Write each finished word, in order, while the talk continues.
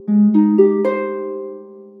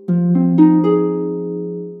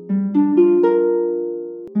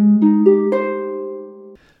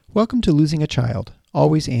Welcome to Losing a Child,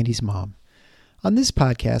 Always Andy's Mom. On this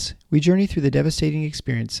podcast, we journey through the devastating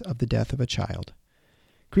experience of the death of a child.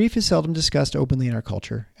 Grief is seldom discussed openly in our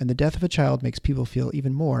culture, and the death of a child makes people feel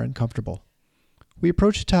even more uncomfortable. We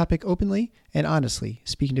approach the topic openly and honestly,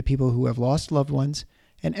 speaking to people who have lost loved ones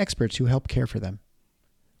and experts who help care for them.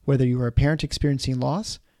 Whether you are a parent experiencing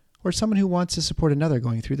loss or someone who wants to support another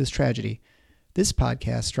going through this tragedy, this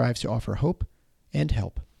podcast strives to offer hope and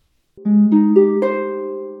help.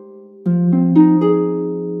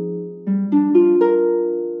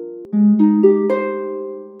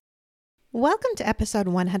 Welcome to episode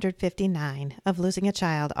 159 of Losing a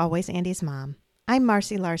Child, Always Andy's Mom. I'm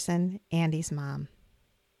Marcy Larson, Andy's mom.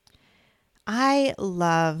 I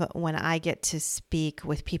love when I get to speak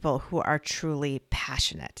with people who are truly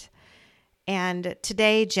passionate. And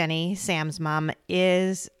today, Jenny, Sam's mom,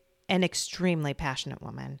 is an extremely passionate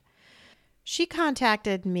woman. She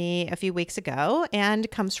contacted me a few weeks ago and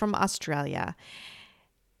comes from Australia.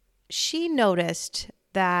 She noticed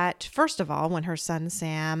that, first of all, when her son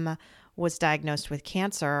Sam was diagnosed with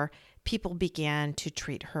cancer, people began to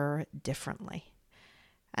treat her differently.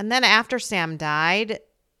 And then after Sam died,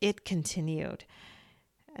 it continued.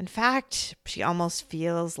 In fact, she almost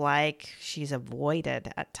feels like she's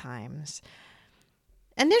avoided at times.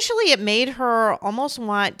 Initially, it made her almost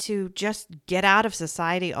want to just get out of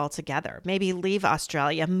society altogether, maybe leave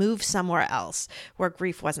Australia, move somewhere else where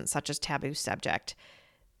grief wasn't such a taboo subject.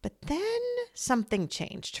 But then something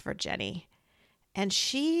changed for Jenny, and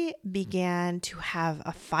she began to have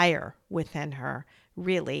a fire within her,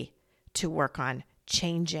 really, to work on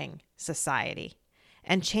changing society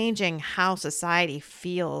and changing how society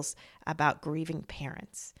feels about grieving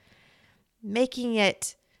parents, making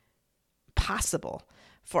it possible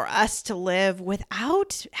for us to live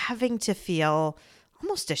without having to feel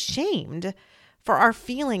almost ashamed for our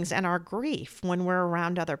feelings and our grief when we're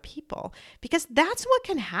around other people, because that's what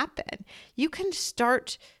can happen. You can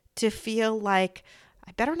start to feel like,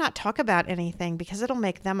 I better not talk about anything because it'll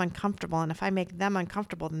make them uncomfortable. And if I make them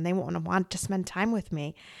uncomfortable, then they won't want to spend time with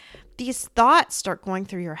me. These thoughts start going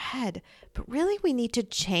through your head, but really we need to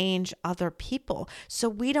change other people. So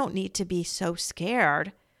we don't need to be so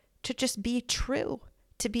scared to just be true,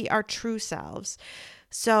 to be our true selves.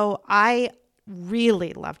 So I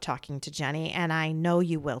really love talking to Jenny, and I know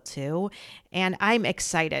you will too. And I'm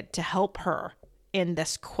excited to help her in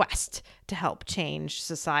this quest to help change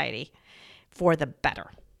society for the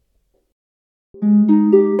better.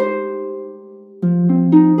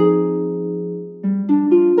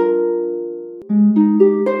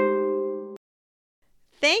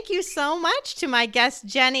 Thank you so much to my guest,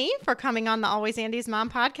 Jenny, for coming on the Always Andy's Mom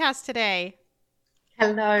podcast today.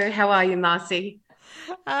 Hello, how are you, Marcy?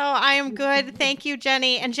 Oh, I am good. Thank you,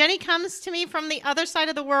 Jenny. And Jenny comes to me from the other side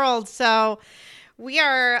of the world. So we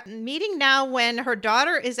are meeting now when her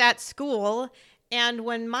daughter is at school and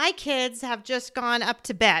when my kids have just gone up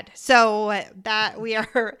to bed. So that we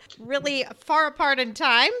are really far apart in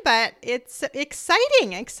time, but it's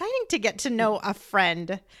exciting to get to know a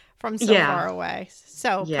friend from so far away.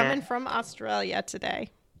 So coming from Australia today.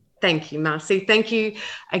 Thank you, Marcy. Thank you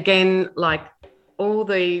again, like all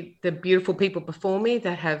the beautiful people before me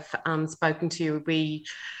that have spoken to you.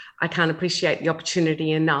 I can't appreciate the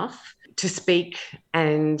opportunity enough to speak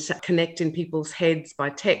and connect in people's heads by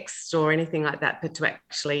text or anything like that, but to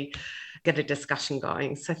actually get a discussion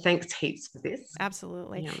going. So thanks heaps for this.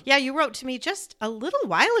 Absolutely. Yeah, you wrote to me just a little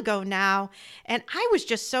while ago now, and I was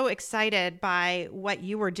just so excited by what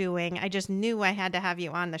you were doing. I just knew I had to have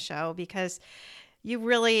you on the show because you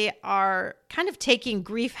really are kind of taking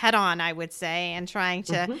grief head on, I would say, and trying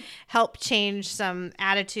to help change some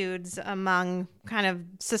attitudes among kind of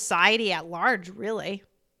society at large, really.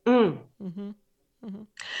 I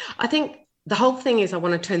think the whole thing is I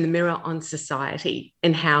want to turn the mirror on society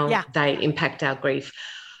and how they impact our grief.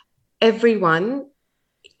 Everyone,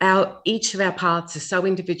 each of our paths are so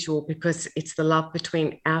individual because it's the love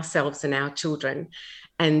between ourselves and our children,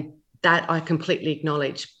 and that I completely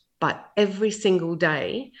acknowledge. But every single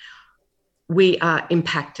day, we are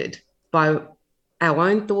impacted by our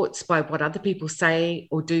own thoughts, by what other people say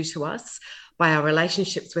or do to us, by our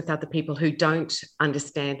relationships with other people who don't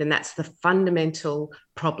understand. And that's the fundamental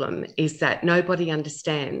problem, is that nobody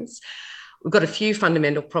understands. We've got a few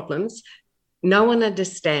fundamental problems. No one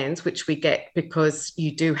understands, which we get because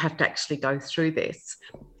you do have to actually go through this.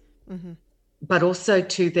 But also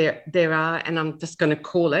too, there are, and I'm just going to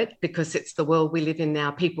call it because it's the world we live in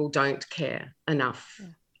now, people don't care enough.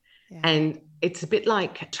 And it's a bit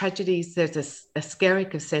like tragedies. There's a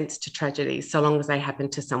scarier sense to tragedies so long as they happen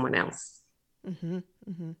to someone else.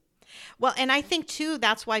 Well, and I think too,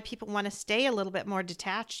 that's why people want to stay a little bit more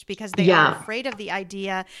detached, because they are afraid of the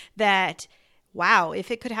idea that, wow,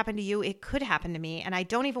 if it could happen to you, it could happen to me. And I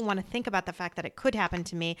don't even want to think about the fact that it could happen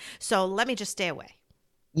to me. So let me just stay away.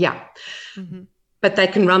 Yeah. Mm-hmm. But they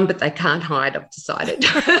can run, but they can't hide, I've decided.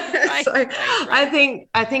 Right. I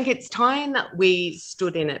think it's time that we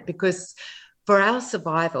stood in it, because for our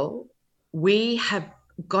survival, we have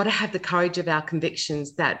got to have the courage of our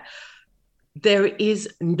convictions that there is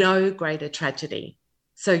no greater tragedy.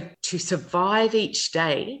 So to survive each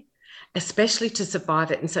day, especially to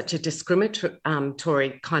survive it in such a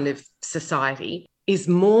discriminatory kind of society, is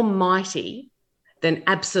more mighty than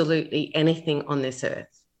absolutely anything on this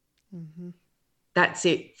earth. Mm-hmm. That's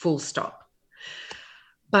it, full stop.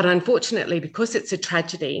 But unfortunately, because it's a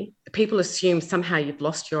tragedy, people assume somehow you've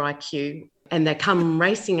lost your IQ, and they come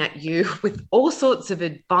racing at you with all sorts of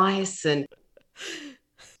advice.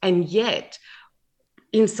 And yet,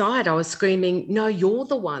 inside I was screaming, no, you're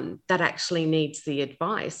the one that actually needs the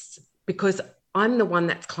advice, because I'm the one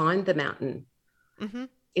that's climbed the mountain. Mm-hmm.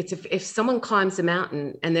 It's if someone climbs a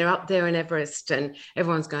mountain and they're up there in Everest and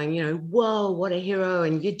everyone's going, whoa, what a hero,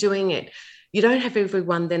 and you're doing it. You don't have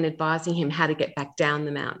everyone then advising him how to get back down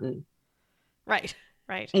the mountain. Right.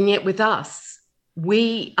 And yet with us,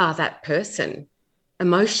 we are that person.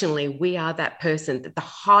 Emotionally, we are that person. At the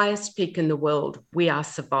highest peak in the world, we are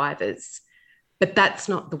survivors. But that's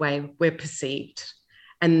not the way we're perceived.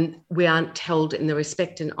 And we aren't held in the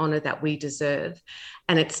respect and honour that we deserve.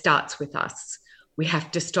 And it starts with us. We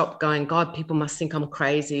have to stop going, God, people must think I'm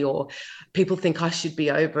crazy, or people think I should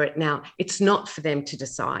be over it now. It's not for them to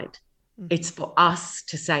decide. Mm-hmm. It's for us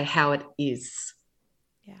to say how it is.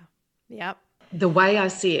 Yeah. Yep. The way I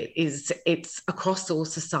see it is it's across all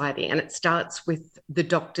society, and it starts with the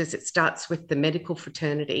doctors, it starts with the medical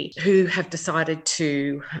fraternity, who have decided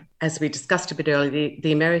to, as we discussed a bit earlier,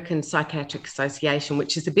 the American Psychiatric Association,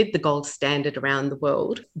 which is a bit the gold standard around the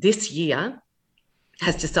world, this year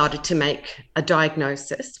has decided to make a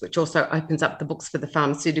diagnosis, which also opens up the books for the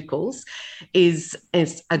pharmaceuticals, is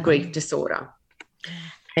a grief disorder.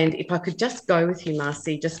 And if I could just go with you,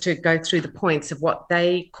 Marcy, just to go through the points of what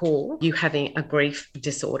they call you having a grief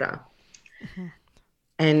disorder. Mm-hmm.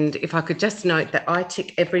 And if I could just note that I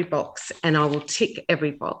tick every box, and I will tick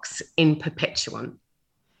every box in perpetuum.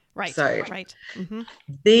 Right. So right. Mm-hmm.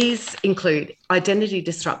 These include identity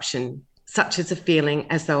disruption, such as a feeling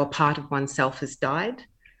as though a part of oneself has died,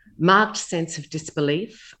 marked sense of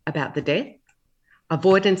disbelief about the death,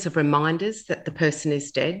 avoidance of reminders that the person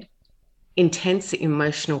is dead, intense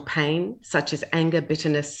emotional pain, such as anger,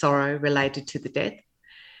 bitterness, sorrow related to the death,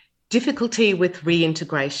 difficulty with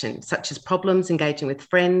reintegration, such as problems engaging with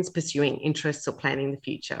friends, pursuing interests, or planning the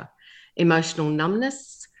future, emotional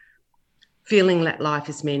numbness, feeling that life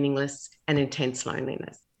is meaningless, and intense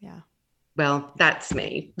loneliness. Yeah. Well, that's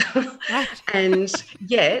me. Right. And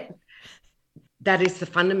yet, that is the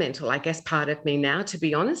fundamental, I guess, part of me now, to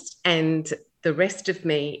be honest. And the rest of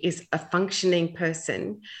me is a functioning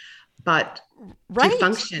person. But to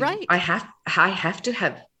function, I have to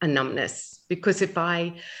have a numbness, because if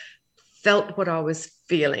I felt what I was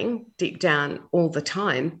feeling deep down all the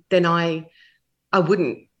time, then I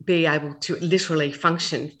wouldn't be able to literally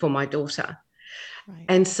function for my daughter. Right.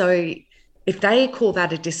 And so if they call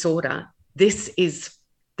that a disorder, this is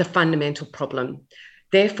the fundamental problem.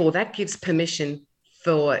 Therefore, that gives permission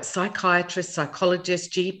for psychiatrists, psychologists,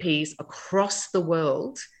 GPs across the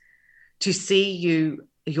world to see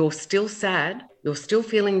you're still sad, you're still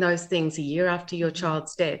feeling those things a year after your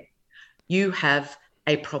child's death, you have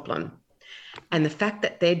a problem. And the fact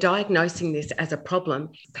that they're diagnosing this as a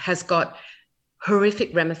problem has got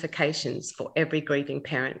horrific ramifications for every grieving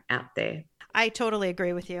parent out there. I totally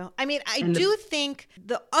agree with you. I mean, I do think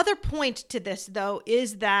the other point to this, though,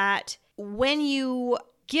 is that when you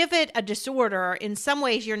give it a disorder, in some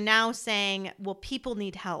ways you're now saying, well, people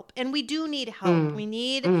need help. And we do need help. We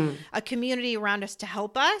need a community around us to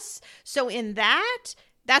help us. So in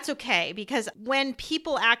that's okay, because when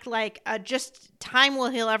people act like just time will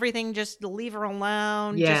heal everything, just leave her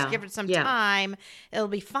alone, just give it some time, it'll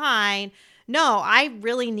be fine. No, I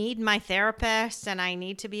really need my therapist, and I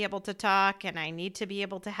need to be able to talk, and I need to be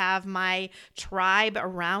able to have my tribe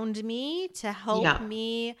around me to help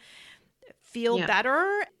me feel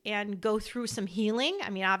better and go through some healing. I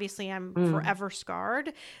mean, obviously I'm forever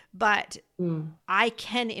scarred, but I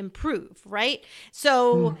can improve, right?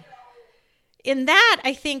 So in that,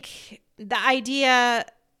 I think the idea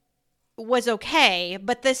was okay,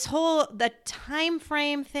 but the time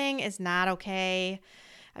frame thing is not okay.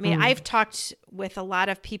 I mean, I've talked with a lot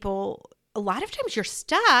of people. A lot of times you're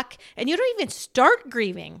stuck and you don't even start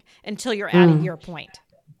grieving until you're at a year point.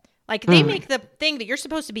 Like they make the thing that you're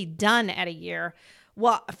supposed to be done at a year.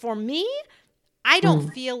 Well, for me, I don't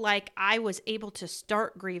feel like I was able to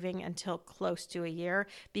start grieving until close to a year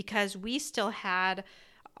because we still had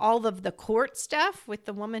all of the court stuff with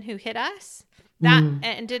the woman who hit us. That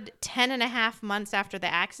ended 10 and a half months after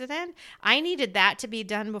the accident. I needed that to be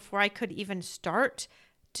done before I could even start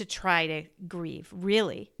to try to grieve,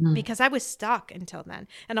 really, because I was stuck until then.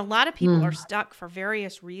 And a lot of people are stuck for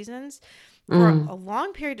various reasons for a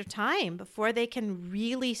long period of time before they can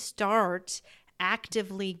really start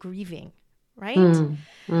actively grieving. Right?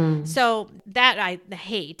 So that I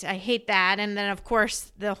hate that. And then of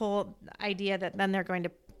course the whole idea that then they're going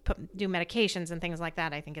to do medications and things like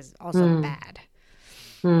that, I think is also bad.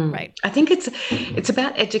 Right. I think it's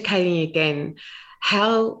about educating again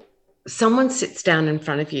how someone sits down in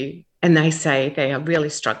front of you and they say they are really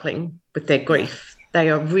struggling with their grief. They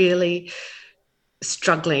are really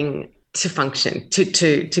struggling to function,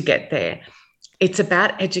 to get there. It's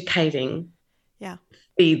about educating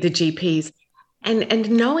the GPs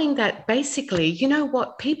and knowing that basically, you know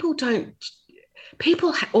what, people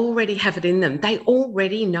already have it in them. They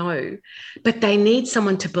already know, but they need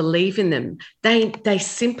someone to believe in them. They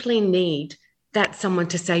simply need that someone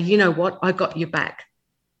to say, you know what, I got your back.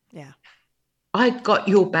 Yeah. I got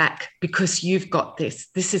your back because you've got this.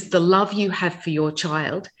 This is the love you have for your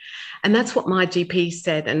child. And that's what my GP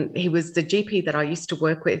said. And he was the GP that I used to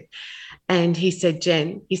work with. And he said,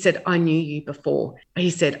 Jen, he said, I knew you before. He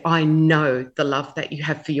said, I know the love that you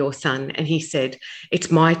have for your son. And he said, it's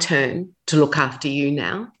my turn to look after you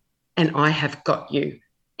now. And I have got you.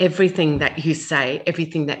 Everything that you say,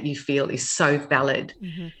 everything that you feel is so valid.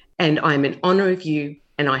 And I'm in honor of you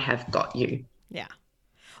and I have got you. Yeah.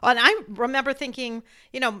 And I remember thinking,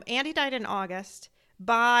 you know, Andy died in August.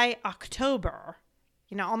 By October,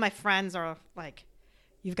 you know, all my friends are like,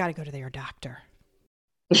 you've got to go to your doctor.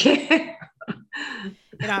 Yeah.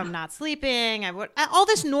 You know, I'm not sleeping. All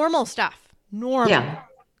this normal stuff. Normal. Yeah.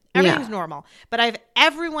 Everything's normal. But I have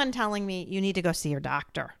everyone telling me you need to go see your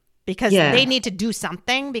doctor because they need to do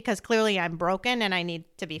something because clearly I'm broken and I need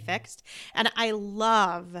to be fixed. And I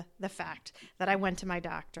love the fact that I went to my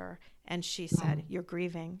doctor and she said, you're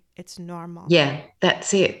grieving. It's normal. Yeah,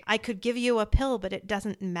 that's it. I could give you a pill, but it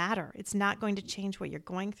doesn't matter. It's not going to change what you're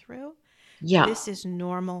going through. Yeah. This is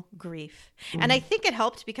normal grief. And I think it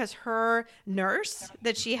helped because her nurse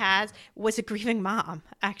that she has was a grieving mom,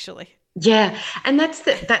 actually. Yeah. And that's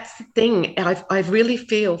the thing. I really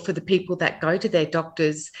feel for the people that go to their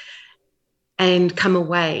doctors and come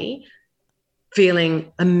away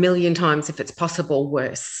feeling a million times, if it's possible,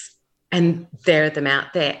 worse. And there are them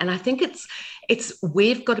out there. And I think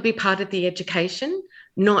we've got to be part of the education,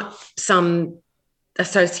 not some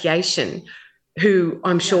association who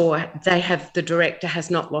I'm sure the director has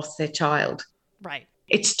not lost their child. Right.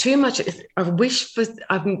 It's too much. I've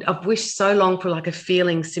wished so long for like a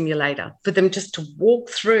feeling simulator, for them just to walk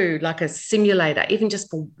through like a simulator, even just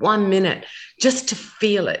for 1 minute, just to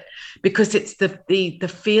feel it, because it's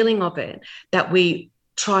the feeling of it that we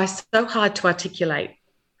try so hard to articulate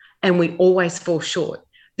and we always fall short.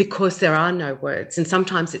 Because there are no words, and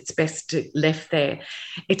sometimes it's best left there.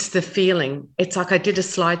 It's the feeling. It's like I did a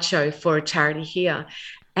slideshow for a charity here,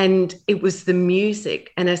 and it was the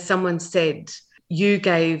music. And as someone said, you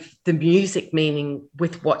gave the music meaning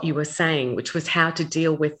with what you were saying, which was how to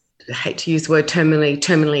deal with, I hate to use the word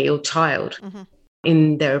terminally ill child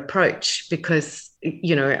in their approach, because,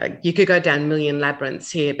 you know, you could go down a million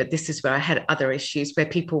labyrinths here, but this is where I had other issues where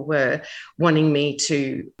people were wanting me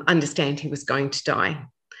to understand he was going to die.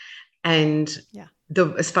 And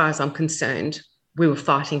as far as I'm concerned, we were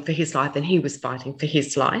fighting for his life and he was fighting for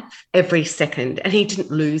his life every second. And he didn't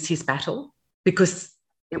lose his battle because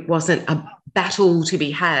it wasn't a battle to be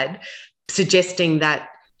had, suggesting that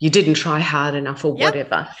you didn't try hard enough or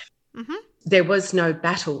whatever. There was no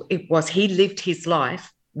battle. It was he lived his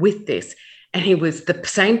life with this. And he was the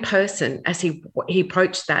same person as he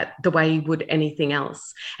approached that the way he would anything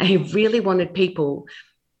else. And he really wanted people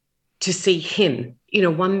to see him. You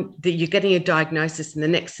know, that you're getting a diagnosis and the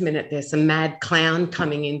next minute there's a mad clown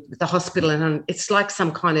coming in the hospital and it's like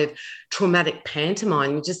some kind of traumatic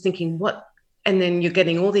pantomime. You're just thinking, what? And then you're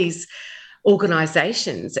getting all these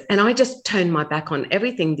organisations. And I just turned my back on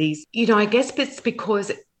everything. I guess it's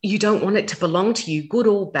because you don't want it to belong to you, good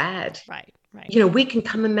or bad. Right. You know, we can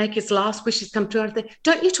come and make his last wishes come true.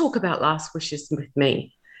 Don't you talk about last wishes with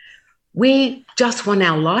me. We just want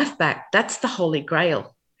our life back. That's the Holy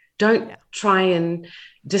Grail. Don't try and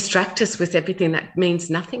distract us with everything that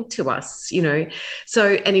means nothing to us, you know.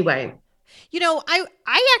 So anyway. You know,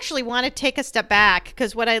 I actually want to take a step back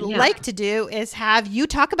because what I like to do is have you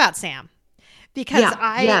talk about Sam, because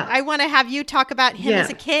I want to have you talk about him as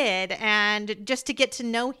a kid and just to get to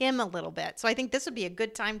know him a little bit. So I think this would be a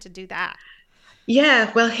good time to do that.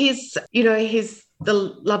 Yeah, well, he's the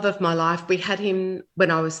love of my life. We had him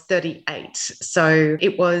when I was 38. So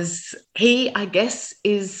he, I guess,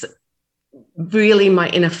 is really my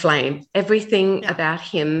inner flame. Everything about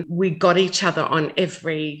him, we got each other on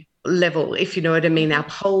every level, if you know what I mean. Our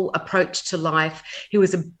whole approach to life. He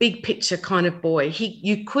was a big picture kind of boy.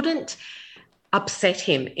 You couldn't upset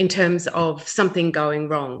him in terms of something going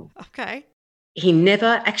wrong. Okay. He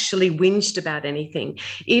never actually whinged about anything.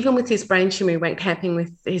 Even with his brain tumor, he went camping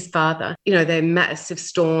with his father. You know, the massive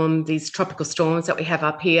storm, these tropical storms that we have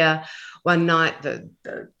up here. One night, the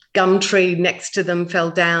gum tree next to them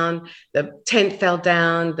fell down, the tent fell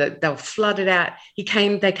down, they were flooded out. They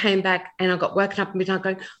came back, and I got woken up in midnight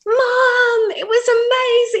going, Mom, it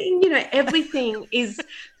was amazing. You know, everything is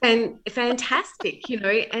fantastic, you know,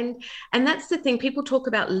 and that's the thing. People talk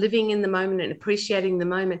about living in the moment and appreciating the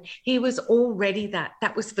moment. He was already that.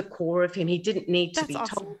 That was the core of him. He didn't need to be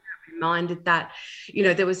told, reminded that, you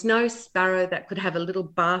know, there was no sparrow that could have a little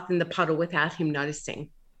bath in the puddle without him noticing.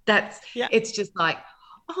 It's just like,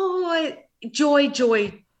 oh, joy,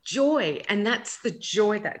 joy, joy. And that's the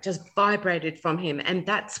joy that just vibrated from him. And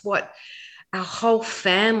that's what our whole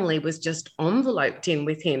family was just enveloped in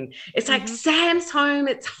with him. It's like, Sam's home.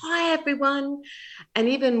 It's hi, everyone. And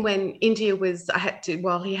even when India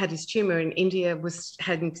while he had his tumor, and India was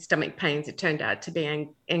having stomach pains, it turned out to be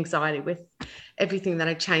anxiety with everything that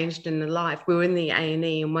had changed in her life. We were in the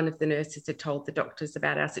A&E, and one of the nurses had told the doctors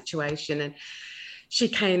about our situation, and she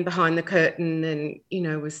came behind the curtain and, you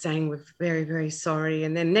know, was saying, we're very, very sorry.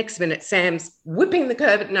 And then next minute, Sam's whipping the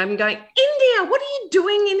curtain open going, India, what are you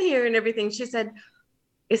doing in here and everything? She said,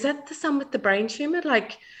 is that the son with the brain tumor?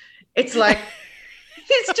 Like, it's like,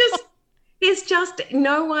 it's just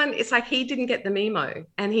no one, it's like he didn't get the memo,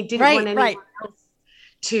 and he didn't want anyone else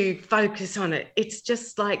to focus on it. It's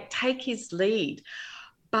just like, take his lead.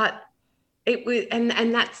 But it was,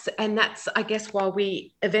 and that's, I guess, why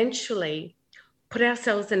we eventually put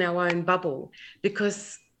ourselves in our own bubble,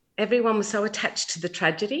 because everyone was so attached to the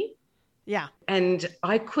tragedy. Yeah. And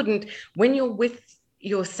I couldn't, when you're with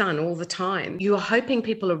your son all the time, you're hoping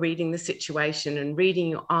people are reading the situation and reading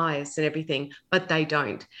your eyes and everything, but they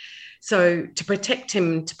don't. So to protect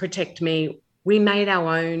him, to protect me, we made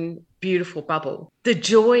our own beautiful bubble. The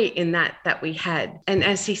joy in that we had. And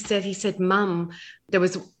as he said, Mum, there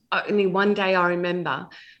was only one day I remember,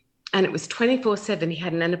 and it was 24/7. He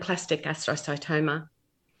had an anaplastic astrocytoma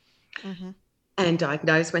and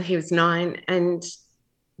diagnosed when he was 9. And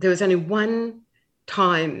there was only one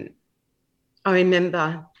time I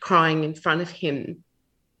remember crying in front of him.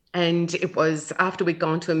 And it was after we'd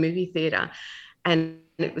gone to a movie theatre, and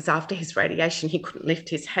it was after his radiation. He couldn't lift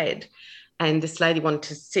his head. And this lady wanted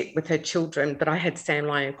to sit with her children, but I had Sam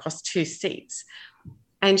lying across 2 seats.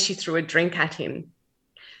 And she threw a drink at him.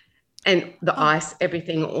 And the ice,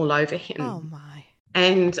 everything all over him. Oh, my.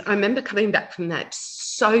 And I remember coming back from that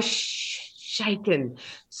so shaken.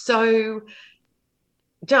 So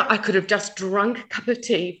I could have just drunk a cup of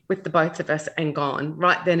tea with the both of us and gone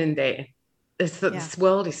right then and there. This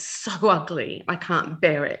world is so ugly. I can't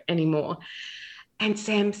bear it anymore. And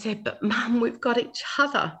Sam said, but Mum, we've got each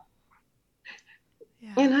other.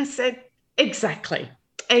 Yeah. And I said, exactly.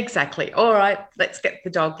 All right, let's get the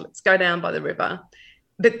dog. Let's go down by the river.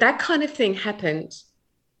 But that kind of thing happened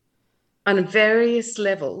on various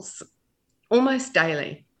levels, almost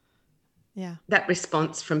daily. Yeah. That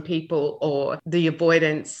response from people, or the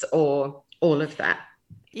avoidance, or all of that.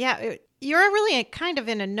 Yeah. You're really kind of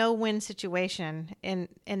in a no-win situation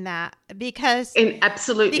in that, because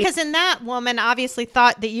absolutely, because in that woman obviously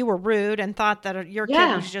thought that you were rude and thought that your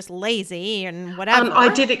kid was just lazy and whatever.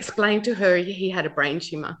 I did explain to her he had a brain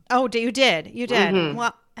tumor. Oh, you did. Mm-hmm.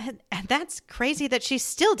 Well, and that's crazy that she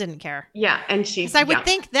still didn't care. Yeah, and because I would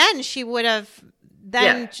think then she would have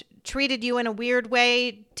treated you in a weird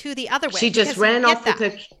way to the other way. She just ran off with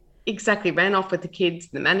her. Exactly, ran off with the kids.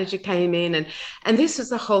 The manager came in, and this was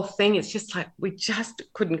the whole thing. It's just like we just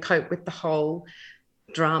couldn't cope with the whole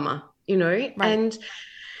drama, you know. Right.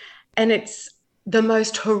 And it's the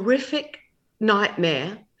most horrific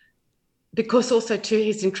nightmare, because also too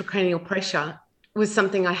his intracranial pressure was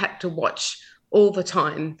something I had to watch all the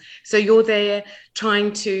time. So you're there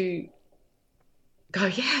trying to go,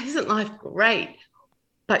 yeah, isn't life great?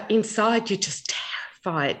 But inside you're just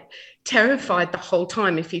terrified the whole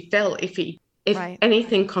time if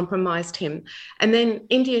anything compromised him. And then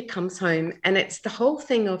India comes home, and it's the whole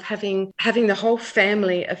thing of having the whole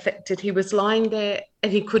family affected. He was lying there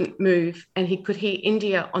and he couldn't move, and he could hear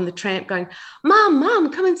India on the tramp going,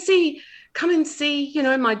 Mom, come and see come and see,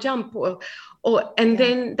 my jump and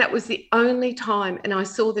then that was the only time. And I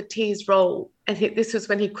saw the tears roll. And this was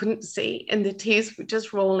when he couldn't see and the tears were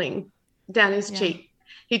just rolling down his cheek.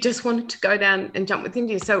 He just wanted to go down and jump with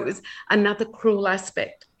India. So it was another cruel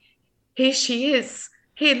aspect. Here she is.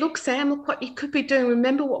 Here, look, Sam, look what you could be doing.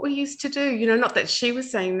 Remember what we used to do. Not that she was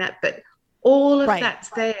saying that, but all of that's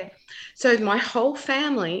there. So my whole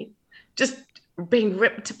family just being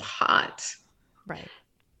ripped apart. Right.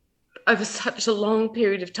 Over such a long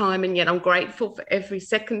period of time. And yet I'm grateful for every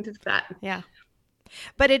second of that. Yeah.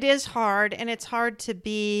 But it is hard. And it's hard to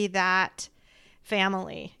be that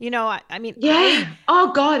family. I mean,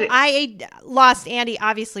 oh God. I lost Andy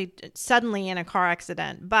obviously suddenly in a car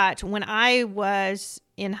accident. But when I was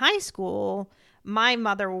in high school, my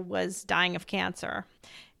mother was dying of cancer.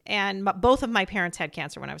 And both of my parents had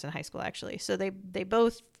cancer when I was in high school, actually. So they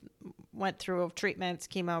both went through treatments,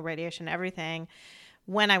 chemo, radiation, everything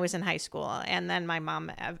when I was in high school. And then my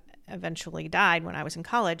mom eventually died when I was in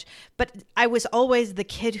college. But I was always the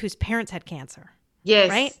kid whose parents had cancer. Yes.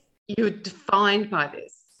 Right? You were defined by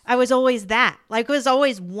this. I was always that. Like, I was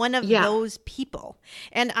always one of those people.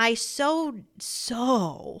 And I so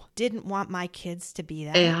didn't want my kids to be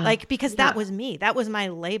that. Yeah. Like, because that was me. That was my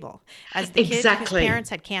label as the kid whose parents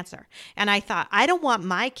had cancer. And I thought, I don't want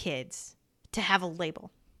my kids to have a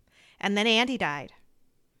label. And then Andy died.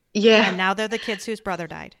 Yeah. And now they're the kids whose brother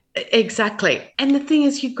died. Exactly. And the thing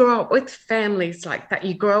is, you grow up with families like that.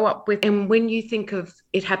 You grow up with, and when you think of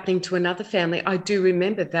it happening to another family, I do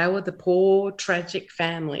remember they were the poor, tragic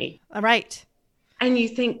family. Right. And you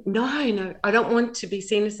think, no, I don't want to be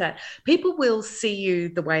seen as that. People will see you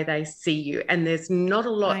the way they see you. And there's not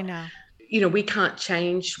a lot, I know. We can't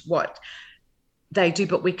change what they do,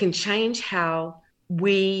 but we can change how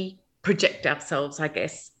we project ourselves, I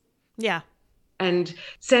guess. Yeah. And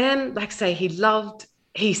Sam, like I say,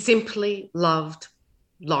 he simply loved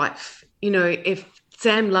life. If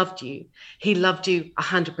Sam loved you, he loved you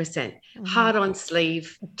 100%. Mm-hmm. Heart on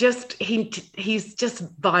sleeve, he's just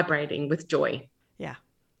vibrating with joy. Yeah.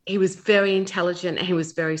 He was very intelligent and he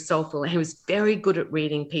was very soulful and he was very good at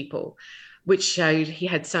reading people, which showed he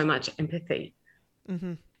had so much empathy.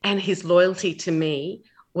 Mm-hmm. And his loyalty to me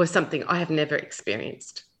was something I have never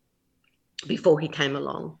experienced before he came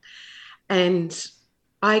along. And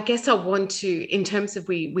I guess I want to, in terms of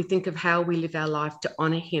we think of how we live our life to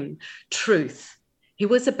honour him, truth. He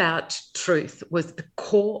was about truth, was the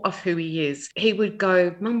core of who he is. He would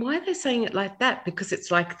go, Mum, why are they saying it like that? Because it's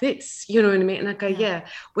like this, you know what I mean? And I go, yeah,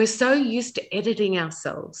 we're so used to editing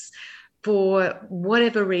ourselves for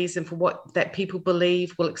whatever reason, for what that people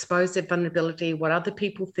believe will expose their vulnerability, what other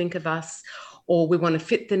people think of us, or we want to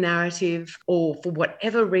fit the narrative, or for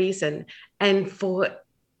whatever reason. And for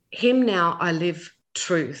him now, I live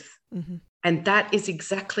truth. Mm-hmm. And that is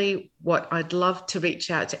exactly what I'd love to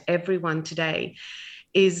reach out to everyone today,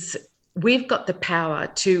 is we've got the power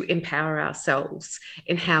to empower ourselves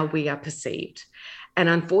in how we are perceived. And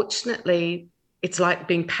unfortunately, it's like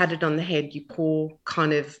being patted on the head, you poor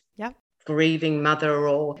kind of grieving mother.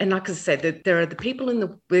 And like I said, that there are the people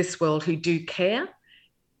in this world who do care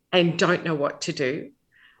and don't know what to do.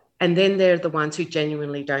 And then they're the ones who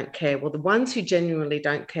genuinely don't care. Well, the ones who genuinely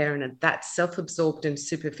don't care and are that self-absorbed and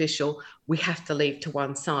superficial, we have to leave to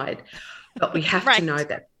one side. But we have to know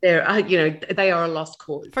that there are, they are a lost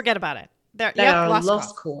cause. Forget about it. They are a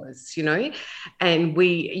lost cause, and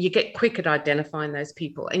you get quick at identifying those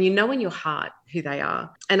people, and in your heart who they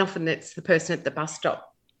are. And often it's the person at the bus stop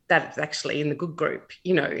that's actually in the good group,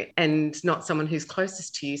 and not someone who's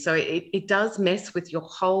closest to you. So it does mess with your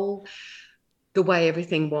whole, the way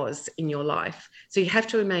everything was in your life. So you have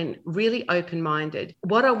to remain really open-minded.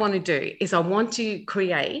 What I want to do is I want to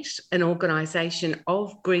create an organisation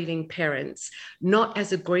of grieving parents, not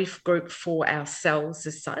as a grief group for ourselves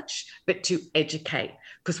as such, but to educate.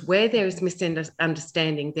 Because where there is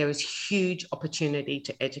misunderstanding, there is huge opportunity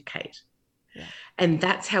to educate. Yeah. And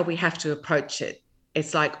that's how we have to approach it.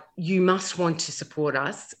 It's like, you must want to support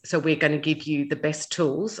us, so we're going to give you the best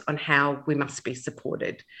tools on how we must be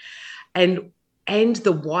supported. And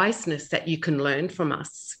the wiseness that you can learn from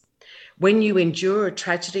us. When you endure a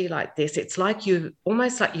tragedy like this, it's like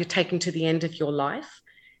almost like you're taken to the end of your life.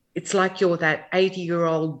 It's like you're that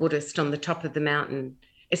 80-year-old Buddhist on the top of the mountain.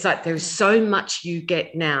 It's like there's so much you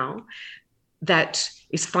get now that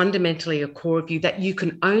is fundamentally a core of you that you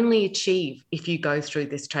can only achieve if you go through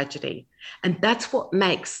this tragedy. And that's what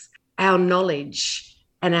makes our knowledge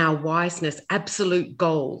and our wiseness absolute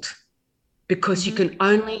gold, because you can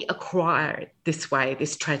only acquire it this way,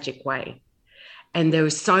 this tragic way. And there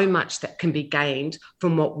is so much that can be gained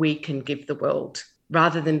from what we can give the world,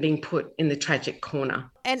 rather than being put in the tragic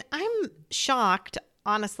corner. And I'm shocked,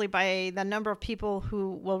 honestly, by the number of people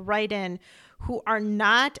who will write in who are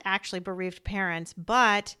not actually bereaved parents,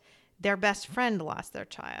 but their best friend lost their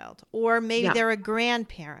child, or maybe they're a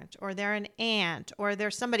grandparent, or they're an aunt, or they're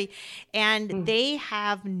somebody, and they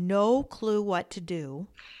have no clue what to do.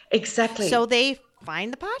 Exactly. So they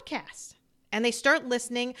find the podcast and they start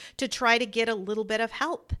listening to try to get a little bit of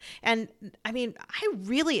help. And I mean, I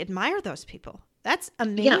really admire those people. That's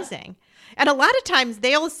amazing. Yeah. And a lot of times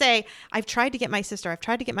they'll say, I've tried to get my sister, I've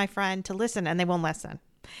tried to get my friend to listen, and they won't listen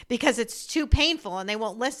because it's too painful and they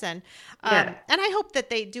won't listen. And I hope that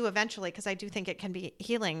they do eventually, because I do think it can be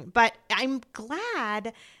healing. But I'm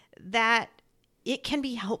glad that it can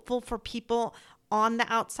be helpful for people on the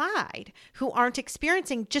outside who aren't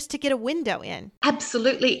experiencing, just to get a window in.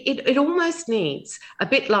 Absolutely. It almost needs a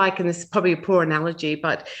bit like, and this is probably a poor analogy,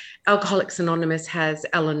 but Alcoholics Anonymous has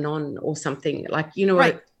Al-Anon or something like,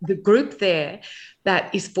 the group there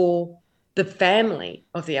that is for the family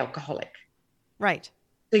of the alcoholic. Right.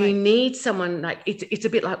 So you need someone like, it's a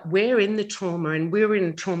bit like we're in the trauma, and we're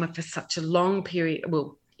in trauma for such a long period.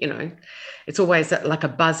 Well, it's always like a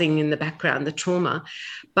buzzing in the background, the trauma.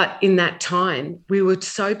 But in that time, we were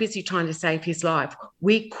so busy trying to save his life,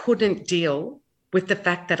 we couldn't deal with the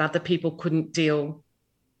fact that other people couldn't deal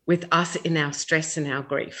with us in our stress and our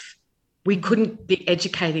grief. We couldn't be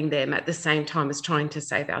educating them at the same time as trying to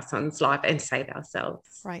save our son's life and save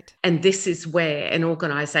ourselves. Right. And this is where an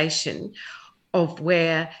organisation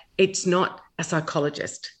where it's not a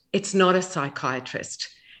psychologist, it's not a psychiatrist,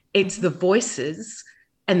 it's the voices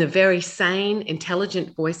and the very sane,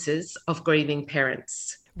 intelligent voices of grieving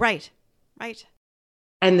parents. Right.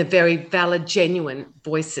 And the very valid, genuine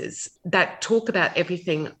voices that talk about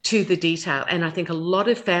everything to the detail. And I think a lot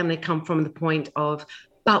of family come from the point of,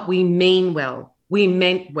 but we mean well, we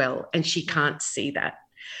meant well, and she can't see that.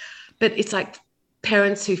 But it's like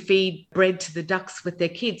parents who feed bread to the ducks with their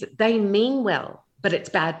kids. They mean well, but it's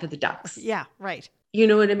bad for the ducks. Yeah, right. You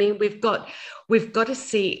know what I mean? We've got to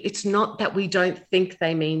see, it's not that we don't think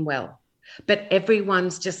they mean well, but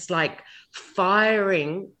everyone's just like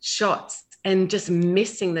firing shots and just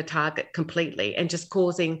missing the target completely and just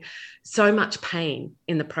causing so much pain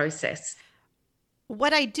in the process.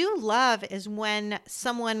 What I do love is when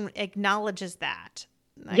someone acknowledges that.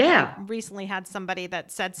 I recently had somebody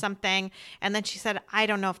that said something, and then she said, I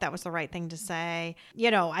don't know if that was the right thing to say.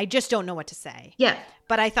 I just don't know what to say. Yeah.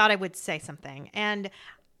 But I thought I would say something. And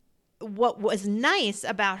what was nice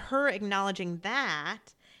about her acknowledging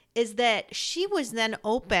that is that she was then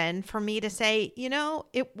open for me to say,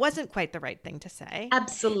 it wasn't quite the right thing to say.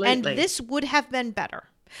 Absolutely. And this would have been better.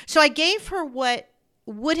 So I gave her what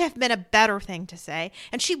would have been a better thing to say.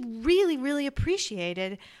 And she really, really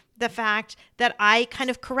appreciated the fact that I kind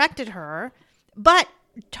of corrected her, but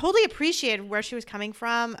totally appreciated where she was coming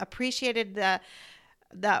from, appreciated the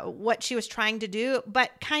what she was trying to do,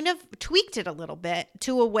 but kind of tweaked it a little bit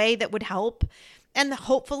to a way that would help. And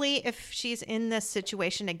hopefully if she's in this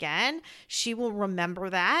situation again, she will remember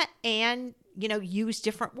that and, use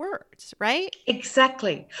different words, right?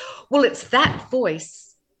 Exactly. Well, it's that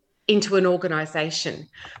voice into an organization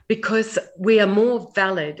because we are more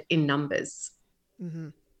valid in numbers. Mm-hmm.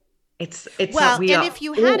 It's well, and if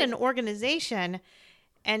you had an organization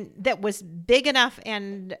and that was big enough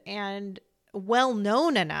and well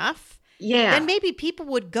known enough, then maybe people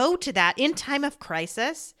would go to that in time of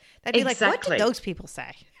crisis. They'd be like, what did those people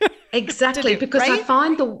say? Exactly, because right? I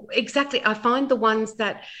find the ones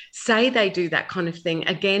that say they do that kind of thing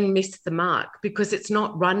again miss the mark because it's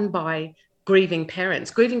not run by grieving parents.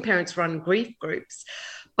 Grieving parents run grief groups,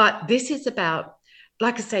 but this is about,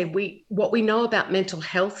 like I say, what we know about mental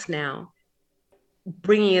health now,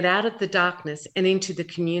 bringing it out of the darkness and into the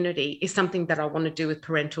community is something that I want to do with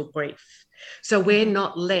parental grief. So we're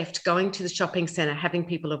not left going to the shopping centre having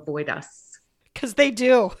people avoid us. Because they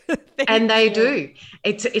do. They do.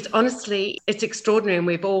 It's honestly, it's extraordinary, and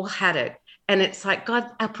we've all had it. And it's like, God,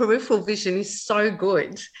 our peripheral vision is so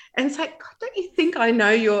good. And it's like, God, don't you think I know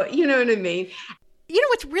you know what I mean?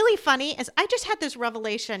 What's really funny is I just had this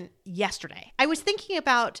revelation yesterday. I was thinking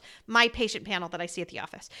about my patient panel that I see at the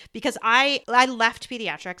office because I left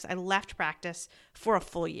pediatrics. I left practice for a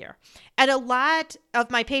full year. And a lot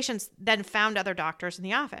of my patients then found other doctors in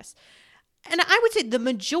the office. And I would say the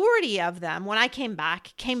majority of them, when I came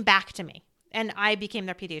back to me. And I became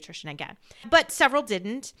their pediatrician again. But several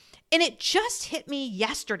didn't. And it just hit me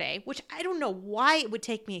yesterday, which I don't know why it would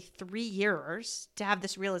take me 3 years to have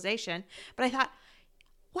this realization. But I thought,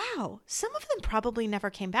 wow, some of them probably never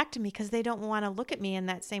came back to me because they don't want to look at me in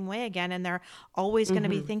that same way again. And they're always going to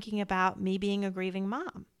be thinking about me being a grieving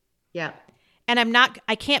mom. Yeah. And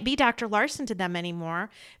I can't be Dr. Larson to them anymore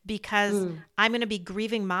because I'm going to be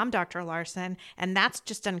grieving mom, Dr. Larson. And that's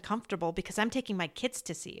just uncomfortable because I'm taking my kids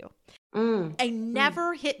to see you. It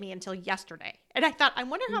never hit me until yesterday. And I thought, I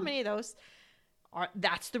wonder how many of those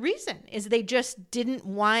that's the reason, is they just didn't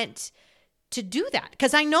want to do that.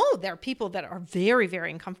 Because I know there are people that are very,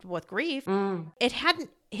 very uncomfortable with grief. It hadn't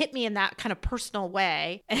hit me in that kind of personal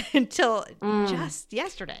way until just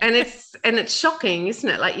yesterday. And it's shocking, isn't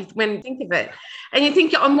it? Like when you think of it, and you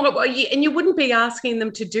think, and you wouldn't be asking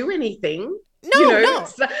them to do anything. No.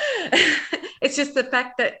 It's just the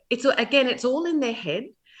fact that it's all in their head.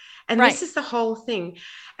 And this is the whole thing.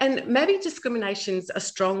 And maybe discrimination's a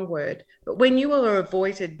strong word, but when you are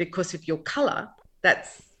avoided because of your color,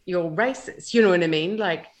 that's you're racist. You know what I mean?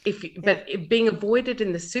 Like but being avoided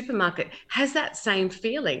in the supermarket has that same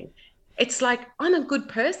feeling. It's like, I'm a good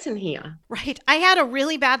person here. Right. I had a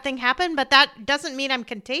really bad thing happen, but that doesn't mean I'm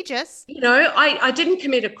contagious. I didn't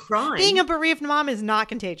commit a crime. Being a bereaved mom is not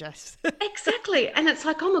contagious. Exactly. And it's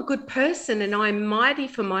like, I'm a good person and I'm mighty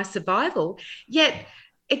for my survival. Yet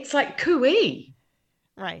it's like cooey.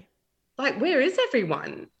 Right. Like, where is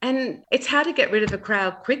everyone? And it's how to get rid of a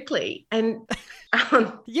crowd quickly. And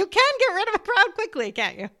you can get rid of a crowd quickly,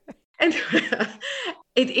 can't you? And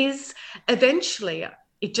it is eventually,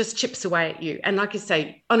 it just chips away at you. And like you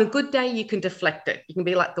say, on a good day, you can deflect it. You can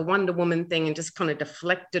be like the Wonder Woman thing and just kind of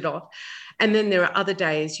deflect it off. And then there are other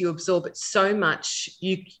days you absorb it so much,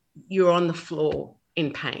 you're on the floor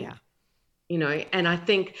in pain, and I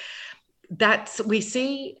think we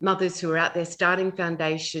see mothers who are out there starting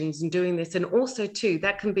foundations and doing this. And also too,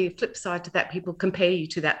 that can be a flip side to that. People compare you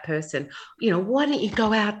to that person. Why don't you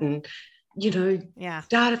go out and,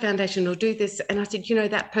 start a foundation or do this? And I said,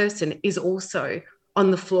 that person is also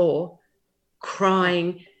on the floor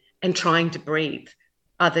crying and trying to breathe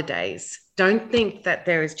other days. Don't think that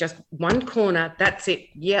there is just one corner. That's it.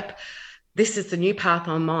 Yep. This is the new path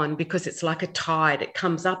I'm on, because it's like a tide. It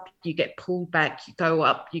comes up, you get pulled back, you go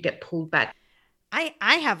up, you get pulled back. I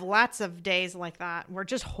have lots of days like that. We're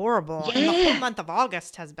just horrible. Yeah. And the whole month of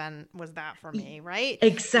August was that for me, right?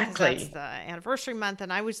 Exactly. Because that's the anniversary month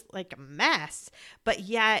and I was like a mess. But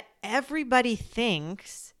yet everybody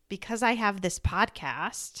thinks because I have this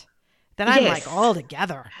podcast that I'm like all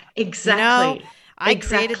together. Exactly. I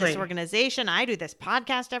created this organization. I do this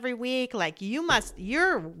podcast every week. Like,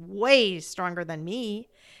 you're way stronger than me.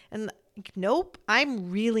 And nope,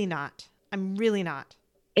 I'm really not.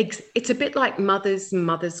 It's a bit like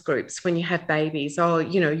mothers groups when you have babies. Oh,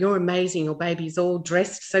 you're amazing. Your baby's all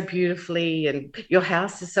dressed so beautifully and your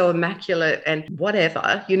house is so immaculate and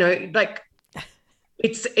whatever, like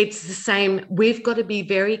it's the same. We've got to be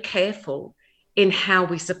very careful in how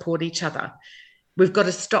we support each other. We've got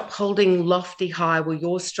to stop holding lofty high. Well,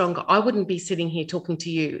 you're stronger. I wouldn't be sitting here talking to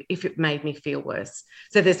you if it made me feel worse.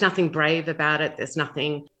 So there's nothing brave about it. There's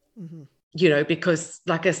nothing, because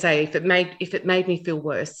like I say, if it made me feel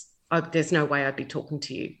worse, there's no way I'd be talking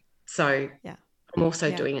to you. So I'm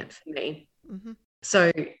also doing it for me. Mm-hmm.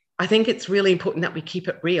 So I think it's really important that we keep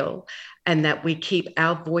it real and that we keep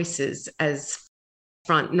our voices as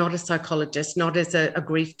front, not a psychologist, not as a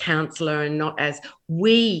grief counselor, and not as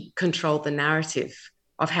we control the narrative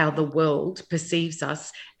of how the world perceives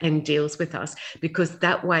us and deals with us, because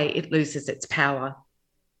that way it loses its power.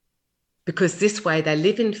 Because this way they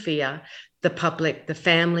live in fear, the public, the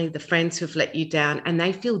family, the friends who've let you down, and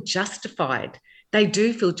they feel justified. They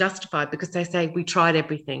do feel justified because they say, we tried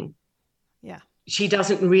everything. Yeah. She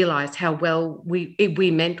doesn't realize how well we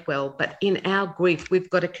meant well, but in our grief, we've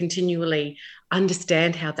got to continually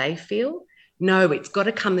understand how they feel. No, it's got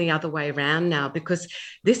to come the other way around now, because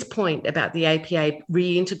this point about the APA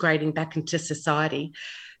reintegrating back into society,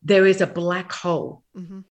 there is a black hole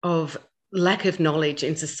of lack of knowledge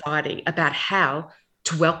in society about how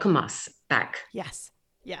to welcome us back. Yes.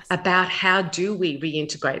 About how do we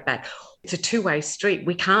reintegrate back. It's a two-way street.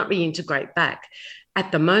 We can't reintegrate back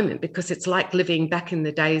at the moment, because it's like living back in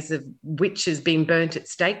the days of witches being burnt at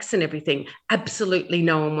stakes and everything. Absolutely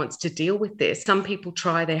no one wants to deal with this. Some people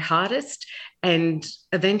try their hardest and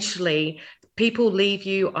eventually people leave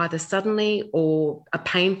you either suddenly or a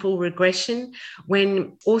painful regression,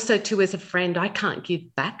 when also too, as a friend, I can't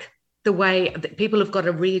give back the way that people have got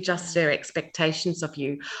to readjust their expectations of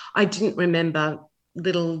you. I didn't remember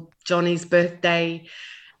little Johnny's birthday,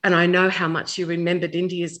 and I know how much you remembered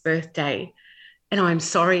India's birthday. And I'm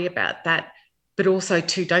sorry about that. But also,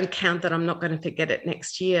 too, don't count that I'm not going to forget it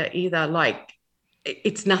next year either. Like,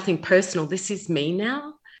 it's nothing personal. This is me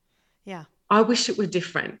now. Yeah. I wish it were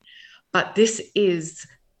different. But this is,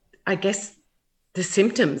 I guess, the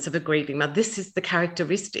symptoms of a grieving mother. This is the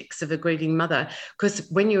characteristics of a grieving mother. Because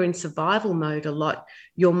when you're in survival mode a lot,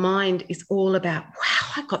 your mind is all about,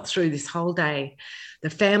 wow, I got through this whole day. The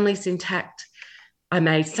family's intact. I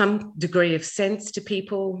made some degree of sense to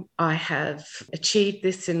people. I have achieved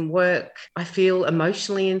this in work. I feel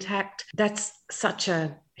emotionally intact. That's such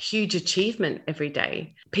a huge achievement every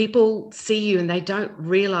day. People see you and they don't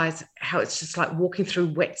realize how it's just like walking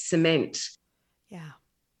through wet cement. Yeah.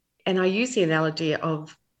 And I use the analogy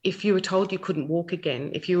of if you were told you couldn't walk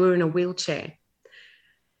again, if you were in a wheelchair,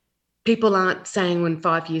 people aren't saying in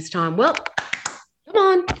 5 years' time, well, come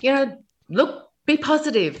on, look, be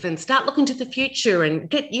positive and start looking to the future and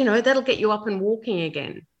get, that'll get you up and walking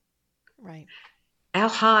again. Right. Our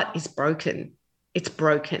heart is broken. It's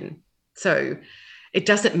broken. So it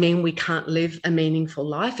doesn't mean we can't live a meaningful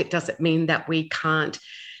life. It doesn't mean that we can't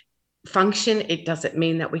function. It doesn't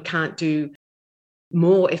mean that we can't do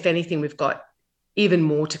more. If anything, we've got even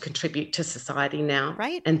more to contribute to society now.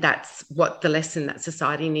 Right. And that's what the lesson that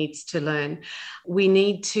society needs to learn. We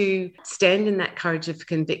need to stand in that courage of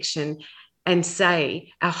conviction and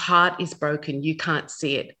say, our heart is broken. You can't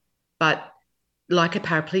see it. But like a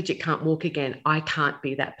paraplegic can't walk again, I can't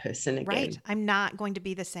be that person again. Right. I'm not going to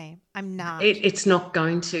be the same. I'm not. It's not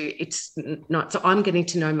going to. It's not. So I'm getting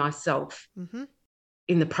to know myself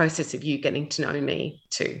in the process of you getting to know me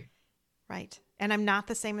too. Right. And I'm not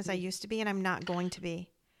the same as I used to be, and I'm not going to be.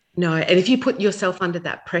 No. And if you put yourself under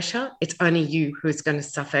that pressure, it's only you who's going to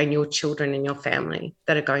suffer, and your children and your family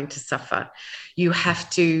that are going to suffer. You have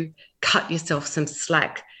to cut yourself some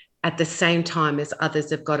slack at the same time as others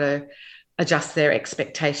have got to adjust their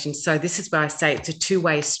expectations. So this is where I say it's a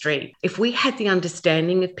two-way street. If we had the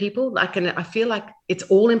understanding of people, I feel like it's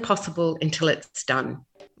all impossible until it's done.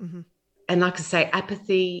 Mm-hmm. And like I say,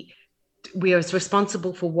 apathy, we are as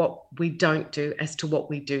responsible for what we don't do as to what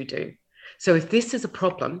we do. So if this is a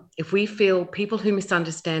problem, if we feel people who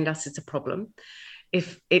misunderstand us is a problem,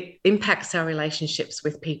 if it impacts our relationships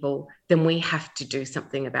with people, then we have to do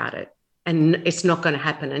something about it. And it's not going to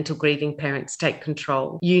happen until grieving parents take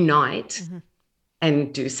control, unite,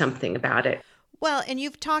 and do something about it. Well, and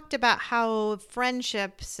you've talked about how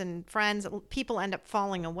friendships and friends, people end up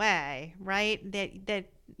falling away, right?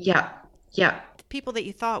 Yeah. People that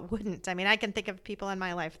you thought wouldn't. I mean, I can think of people in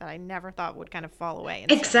my life that I never thought would kind of fall away.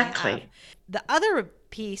 Exactly. The other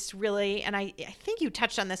piece really, and I think you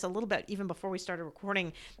touched on this a little bit even before we started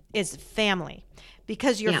recording, is family.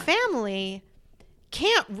 Because your family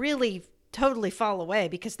can't really totally fall away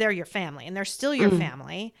because they're your family and they're still your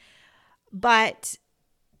family. But,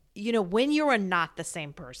 when you are not the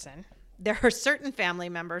same person, there are certain family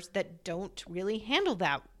members that don't really handle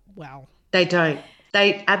that well. They don't.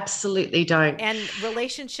 They absolutely don't. And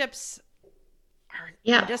relationships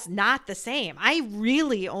are just not the same. I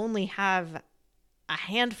really only have a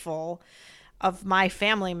handful of my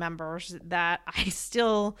family members that I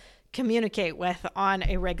still communicate with on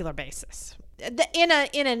a regular basis. In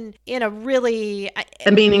a really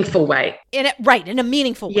a meaningful way. In a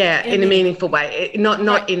meaningful way. Yeah, in a meaningful way.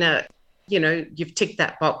 Not in a, you've ticked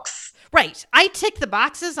that box. Right. I tick the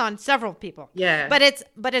boxes on several people. Yeah. But it's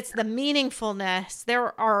the meaningfulness.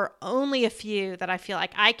 There are only a few that I feel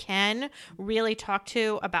like I can really talk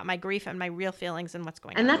to about my grief and my real feelings and what's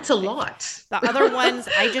going on. And that's a lot. The other ones,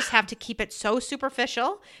 I just have to keep it so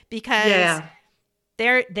superficial because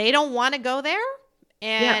they don't want to go there.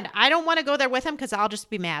 And I don't want to go there with them because I'll just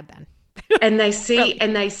be mad then. And they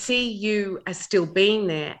see you as still being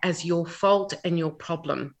there as your fault and your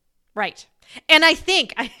problem. Right. And I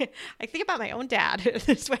think about my own dad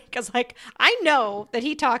this way because, I know that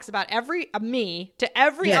he talks about me to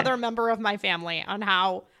every other member of my family on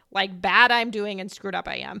how bad I'm doing and screwed up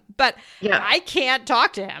I am. But I can't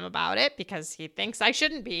talk to him about it because he thinks I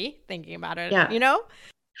shouldn't be thinking about it. Yeah.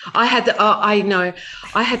 I had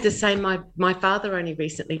the same. My father only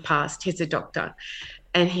recently passed. He's a doctor,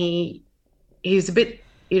 and he was a bit,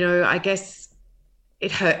 I guess.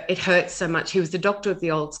 It hurts so much. He was the doctor of the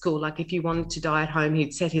old school. If you wanted to die at home,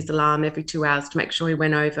 he'd set his alarm every 2 hours to make sure he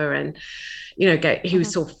went over and, he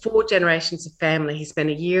saw 4 generations of family. He spent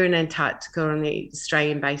a year in Antarctica on the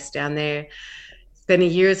Australian base down there, spent a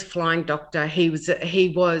year as a flying doctor. He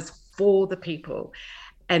was for the people.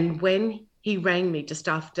 And when he rang me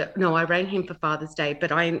I rang him for Father's Day,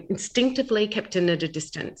 but I instinctively kept him at a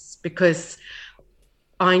distance because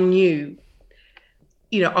I knew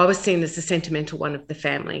I was seen as the sentimental one of the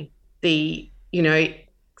family.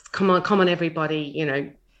 Come on,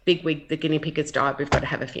 everybody, big wig, the guinea pig has died. We've got to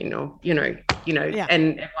have a funeral, and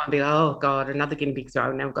everyone be like, oh God, another guinea pig's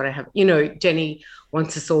died. Now we've got to have, Jenny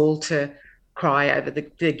wants us all to cry over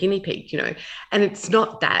the guinea pig, and it's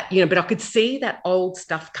not that, but I could see that old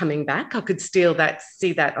stuff coming back. I could see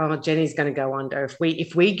that, oh, Jenny's going to go under.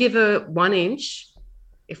 If we give her 1 inch,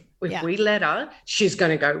 if we let her, she's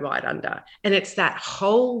going to go right under. And it's that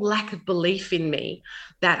whole lack of belief in me,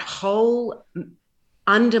 that whole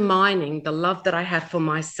undermining the love that I have for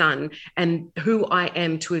my son and who I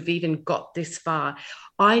am to have even got this far.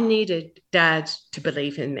 I needed Dad to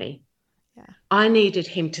believe in me. Yeah. I needed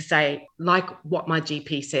him to say, like what my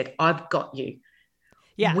GP said, I've got you.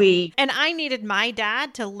 Yeah. And I needed my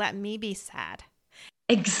dad to let me be sad.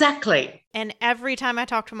 Exactly. And every time I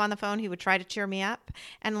talked to him on the phone, he would try to cheer me up.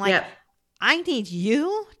 And like, I need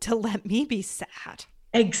you to let me be sad.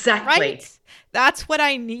 Exactly. Right? That's what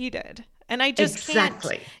I needed. And I just can't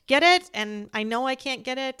get it. And I know I can't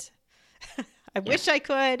get it. I wish I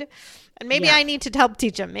could. And maybe I need to help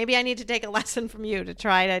teach him. Maybe I need to take a lesson from you to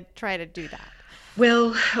try to do that.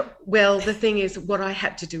 Well, the thing is, what I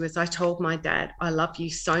had to do is I told my dad, I love you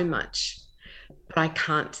so much, but I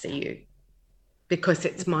can't see you because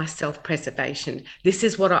it's my self-preservation. This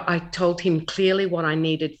is what I told him clearly what I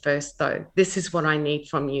needed first, though. This is what I need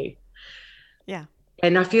from you. Yeah.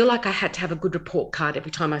 And I feel like I had to have a good report card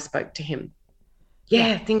every time I spoke to him.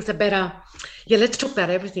 Yeah, things are better. Yeah, let's talk about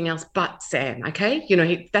everything else but Sam, okay?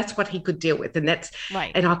 That's what he could deal with. And that's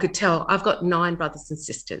right. And I could tell, I've got 9 brothers and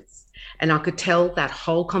sisters, and I could tell that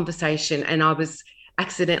whole conversation. And I was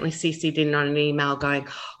accidentally CC'd in on an email going,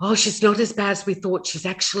 oh, she's not as bad as we thought. She's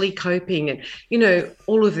actually coping, and,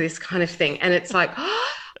 all of this kind of thing. And it's like,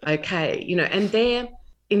 okay, and there,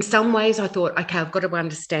 in some ways I thought, okay, I've got to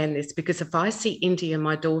understand this, because if I see India,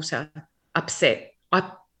 my daughter, upset, I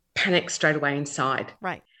panic straight away inside.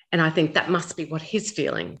 Right. And I think that must be what he's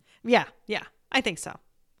feeling. Yeah, I think so.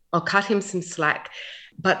 I'll cut him some slack,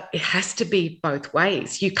 but it has to be both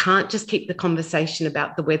ways. You can't just keep the conversation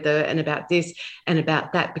about the weather and about this and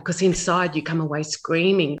about that, because inside you come away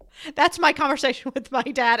screaming. That's my conversation with my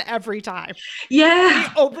dad every time. Yeah.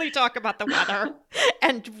 We only talk about the weather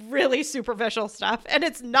and really superficial stuff, and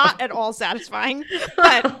it's not at all satisfying,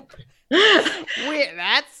 but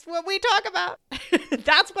that's what we talk about.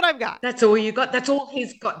 That's what I've got. That's all you got. That's all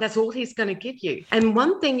he's got. That's all he's going to give you. And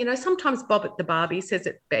one thing, sometimes Bob at the Barbie says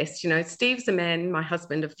it best. Steve's a man, my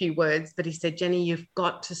husband, a few words, but he said, Jenny, you've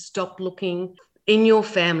got to stop looking in your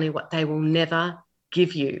family what they will never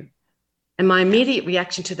give you. And my immediate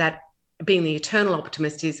reaction to that, being the eternal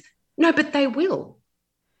optimist, is, no, but they will.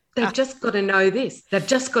 They've just got to know this. They've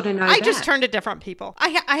just got to know that. I just turn to different people. I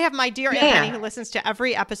have my dear Aunt Penny who listens to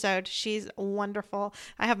every episode. She's wonderful.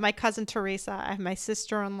 I have my cousin Teresa. I have my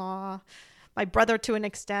sister-in-law, my brother to an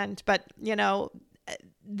extent. But,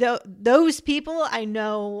 those people I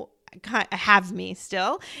know have me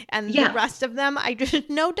still. And the rest of them I just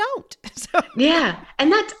know don't. So. Yeah.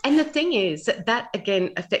 And the thing is that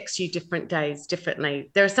again affects you different days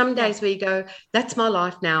differently. There are some days where you go, that's my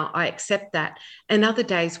life now, I accept that. And other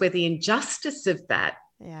days where the injustice of that,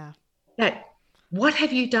 that what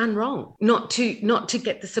have you done wrong not to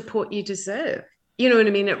get the support you deserve? You know what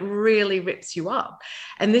I mean? It really rips you up.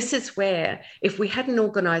 And this is where, if we had an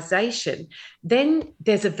organization, then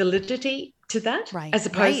there's a validity to that, as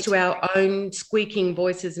opposed to our own squeaking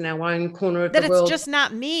voices in our own corner of the world. That it's just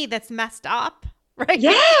not me that's messed up, right?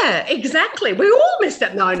 Yeah, exactly. We all messed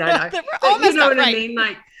up. No. We're all messed up, I mean?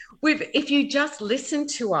 Like, if you just listen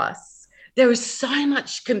to us, there is so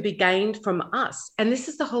much can be gained from us. And this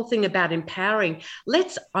is the whole thing about empowering.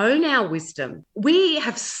 Let's own our wisdom. We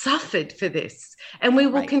have suffered for this, and we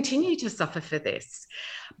will continue to suffer for this.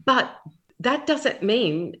 But that doesn't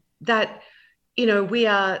mean that we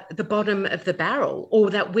are the bottom of the barrel, or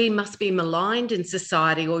that we must be maligned in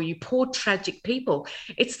society, or you poor tragic people.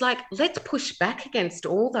 It's like, let's push back against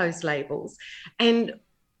all those labels and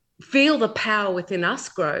feel the power within us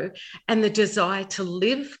grow, and the desire to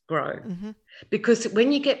live grow. Mm-hmm. Because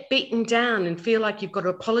when you get beaten down and feel like you've got to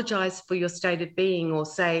apologize for your state of being, or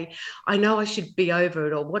say, I know I should be over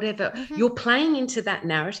it, or whatever, you're playing into that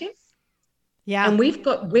narrative. Yeah. And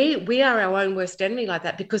we are our own worst enemy like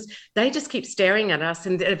that, because they just keep staring at us,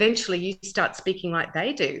 and eventually you start speaking like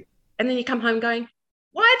they do. And then you come home going,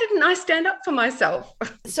 why didn't I stand up for myself?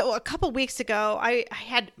 So a couple of weeks ago, I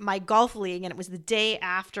had my golf league, and it was the day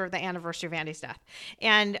after the anniversary of Andy's death.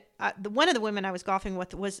 And one of the women I was golfing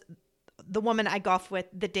with was the woman I golfed with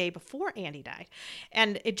the day before Andy died.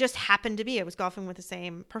 And it just happened to be, I was golfing with the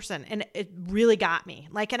same person, and it really got me.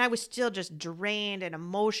 And I was still just drained and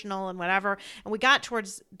emotional and whatever. And we got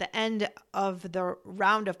towards the end of the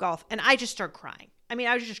round of golf, and I just started crying. I mean,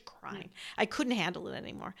 I was just crying. I couldn't handle it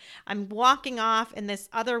anymore. I'm walking off, and this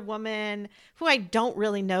other woman who I don't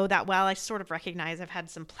really know that well, I sort of recognize, I've had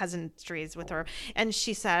some pleasantries with her. And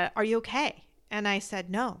she said, "Are you okay?" And I said,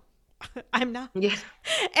 "No, I'm not." Yeah.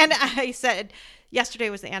 And I said, "Yesterday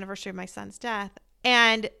was the anniversary of my son's death."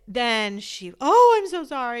 And then she, "Oh, I'm so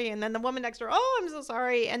sorry." And then the woman next to her, "Oh, I'm so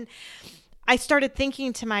sorry." And I started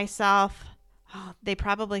thinking to myself, oh, they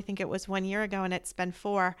probably think it was 1 year ago and it's been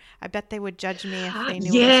 4. I bet they would judge me if they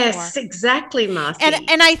knew it was 4. Yes, exactly, Marcy.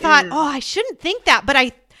 And I thought, oh, I shouldn't think that. But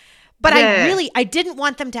I didn't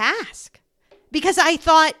want them to ask, because I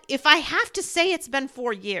thought, if I have to say it's been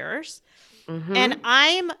 4 years and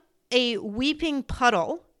I'm a weeping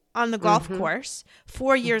puddle on the golf course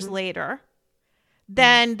 4 years later,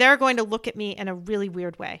 then they're going to look at me in a really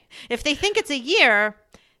weird way. If they think it's a year,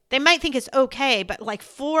 they might think it's okay, but like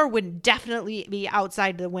 4 would definitely be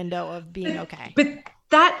outside the window of being okay. But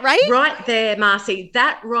that right there, Marcy,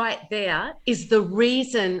 that right there is the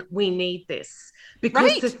reason we need this.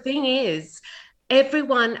 Because the thing is,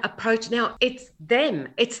 everyone now, it's them.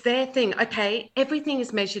 It's their thing. Okay, everything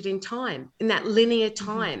is measured in time, in that linear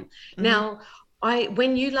time. Now,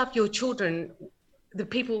 when you love your children,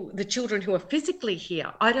 the children who are physically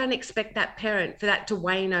here, I don't expect that parent for that to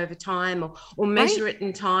wane over time or measure it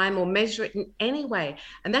in time or measure it in any way.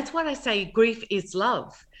 And that's what I say, grief is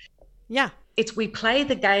love. Yeah. We play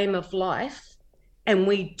the game of life and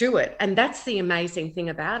we do it. And that's the amazing thing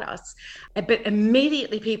about us. But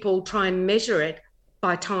immediately people try and measure it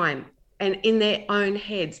by time and in their own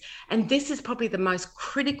heads. And this is probably the most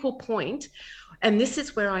critical point. And this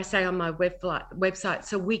is where I say on my website,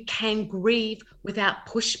 so we can grieve without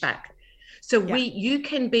pushback. So you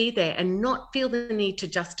can be there and not feel the need to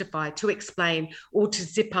justify, to explain, or to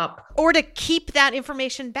zip up. Or to keep that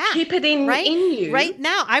information back. Keep it in you. Right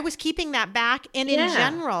now, I was keeping that back. And in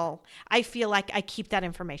general, I feel like I keep that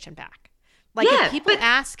information back. Like if people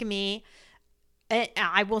ask me,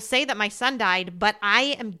 I will say that my son died, but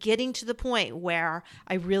I am getting to the point where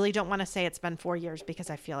I really don't want to say it's been 4 years because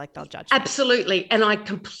I feel like they'll judge me. Absolutely. And I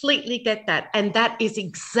completely get that. And that is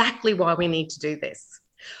exactly why we need to do this.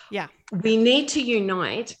 Yeah. We need to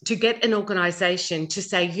unite to get an organization to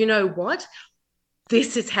say, you know what?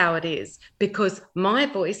 This is how it is, because my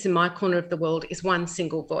voice in my corner of the world is one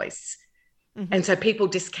single voice. And so people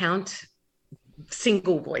discount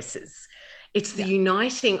single voices. It's the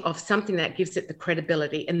uniting of something that gives it the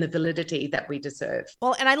credibility and the validity that we deserve.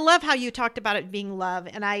 Well, and I love how you talked about it being love.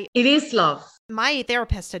 And it is love. My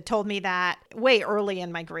therapist had told me that way early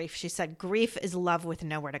in my grief. She said, grief is love with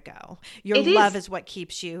nowhere to go. Your love is what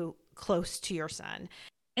keeps you close to your son.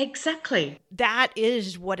 Exactly. That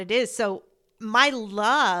is what it is. So my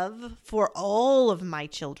love for all of my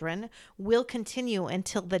children will continue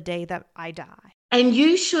until the day that I die. And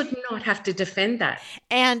you should not have to defend that.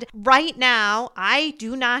 And right now, I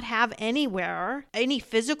do not have any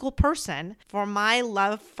physical person for my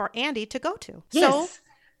love for Andy to go to. Yes. So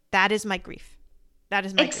that is my grief. That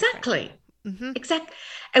is my exactly. grief. Right? Exactly.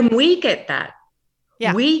 And we get that.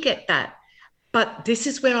 Yeah. We get that. But this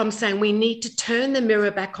is where I'm saying we need to turn the mirror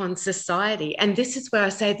back on society. And this is where I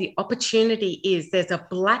say the opportunity is there's a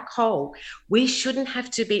black hole. We shouldn't have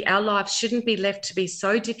to be, our lives shouldn't be left to be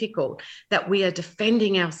so difficult that we are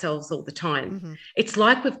defending ourselves all the time. It's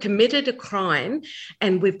like we've committed a crime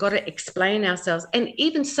and we've got to explain ourselves. And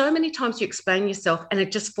even so many times you explain yourself and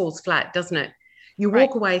it just falls flat, doesn't it? You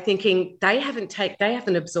walk away thinking they haven't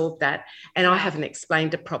absorbed that and I haven't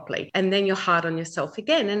explained it properly. And then you're hard on yourself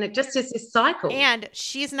again. And it just is this cycle. And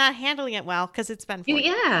she's not handling it well because it's been 4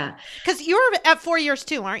 years. Yeah. Because you're at 4 years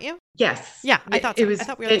too, aren't you? Yes. Yeah, I thought so. It was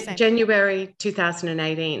we were the same. January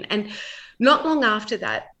 2018. And not long after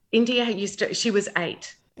that, India she was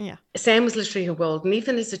 8. Yeah. Sam was literally her world. And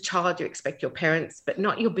even as a child, you expect your parents, but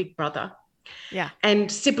not your big brother. Yeah.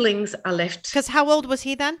 And siblings are left. Because how old was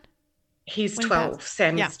he then? He's 12.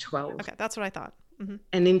 Sam is 12. Okay, that's what I thought.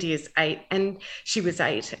 And India's 8, and she was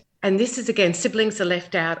 8. And this is, again, siblings are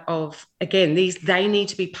left out of, again, they need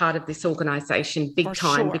to be part of this organisation big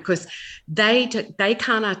time because they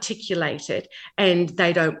can't articulate it and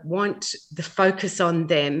they don't want the focus on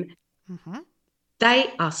them.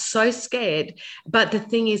 They are so scared. But the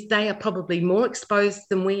thing is, they are probably more exposed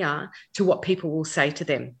than we are to what people will say to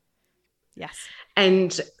them. Yes.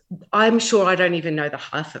 And I'm sure I don't even know the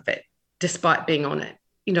half of it, despite being on it,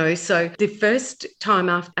 so the first time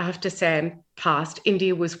after Sam passed,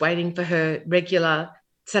 India was waiting for her regular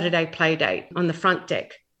Saturday play date on the front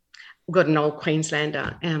deck. We've got an old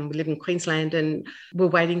Queenslander and we live in Queensland and we're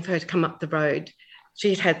waiting for her to come up the road.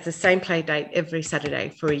 She had the same play date every Saturday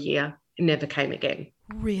for a year and never came again.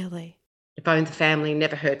 Really? Phoned the family,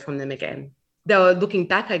 never heard from them again. they were looking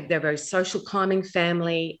back, they're a very social climbing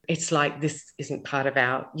family. It's like, this isn't part of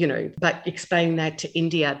our, but explaining that to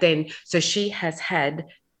India then. So she has had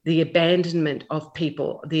the abandonment of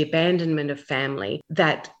people, the abandonment of family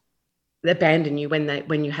that abandon you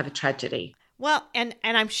when you have a tragedy. Well, and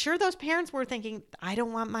I'm sure those parents were thinking, I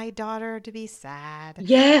don't want my daughter to be sad.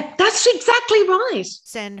 Yeah, that's exactly right.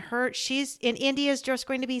 Send her, she's in India's just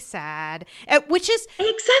going to be sad, which is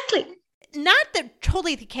exactly not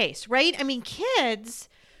totally the case, right? I mean, kids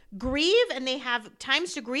grieve and they have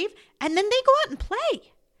times to grieve and then they go out and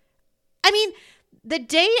play. I mean, the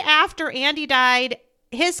day after Andy died,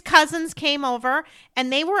 his cousins came over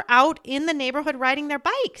and they were out in the neighborhood riding their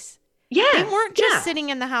bikes. Yeah. They weren't just sitting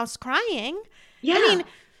in the house crying. Yeah. I mean,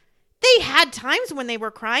 they had times when they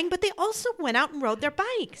were crying, but they also went out and rode their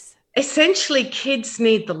bikes. Essentially, kids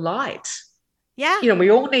need the light. Yeah. We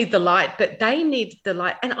all need the light, but they need the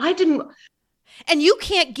light. And I didn't. And you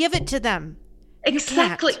can't give it to them.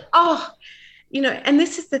 Exactly. And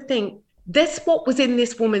this is the thing. That's what was in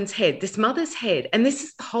this woman's head, this mother's head. And this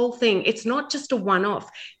is the whole thing. It's not just a one-off.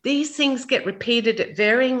 These things get repeated at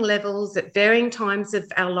varying levels, at varying times of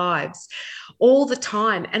our lives, all the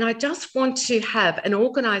time. And I just want to have an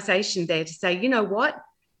organization there to say, you know what?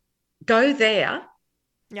 Go there.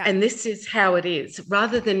 Yeah. And this is how it is,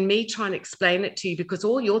 rather than me trying to explain it to you, because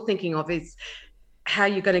all you're thinking of is how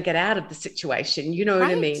you're going to get out of the situation. You know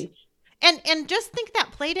what I mean? And just think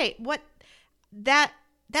that play date,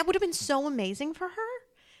 that would have been so amazing for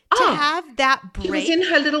her to have that break. She was in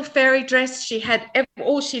her little fairy dress. She had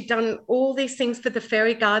she'd done all these things for the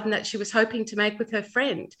fairy garden that she was hoping to make with her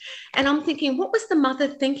friend. And I'm thinking, what was the mother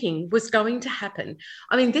thinking was going to happen?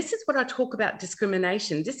 I mean, this is what I talk about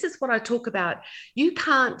discrimination. This is what I talk about. You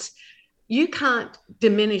can't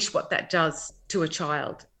diminish what that does to a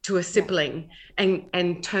child, to a sibling,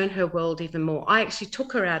 and turn her world even more. I actually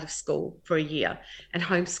took her out of school for a year and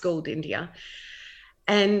homeschooled India.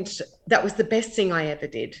 And that was the best thing I ever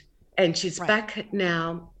did. And she's back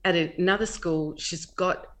now at another school. She's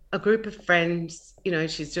got a group of friends,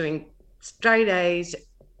 she's doing straight A's.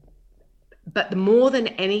 But more than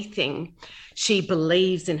anything, she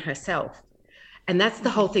believes in herself. And that's the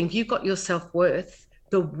whole thing. If you've got your self-worth,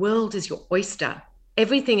 the world is your oyster.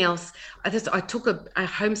 Everything else, I took a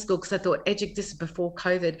homeschool because I thought, this is before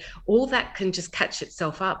COVID, all that can just catch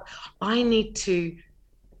itself up. We need to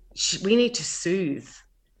soothe.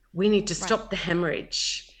 We need to stop the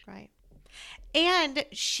hemorrhage. Right. And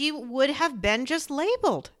she would have been just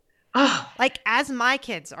labeled. Oh. Like as my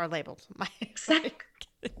kids are labeled. Exactly.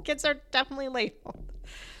 My kids are definitely labeled.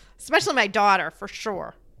 Especially my daughter, for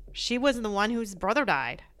sure. She was the one whose brother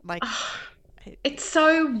died. It's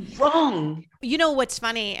so wrong. You know what's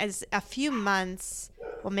funny is a few months,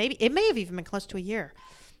 well, maybe it may have even been close to a year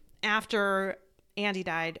after Andy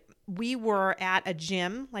died, we were at a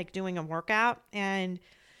gym, doing a workout, and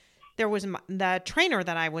there was the trainer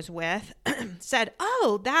that I was with said,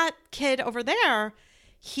 "Oh, that kid over there,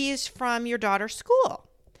 he's from your daughter's school."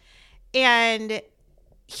 And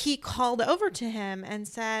he called over to him and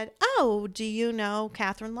said, "Oh, do you know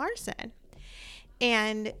Catherine Larson?"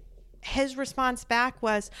 And his response back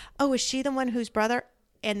was, "Oh, is she the one whose brother?"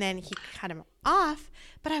 And then he cut him off.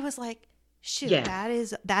 But I was like, shoot, that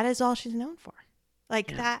is all she's known for.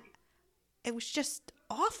 That. It was just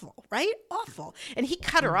awful, right? Awful. And he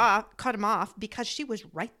cut him off because she was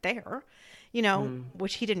right there,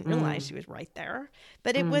 which he didn't realize she was right there.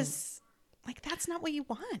 But it was that's not what you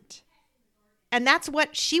want. And that's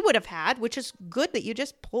what she would have had, which is good that you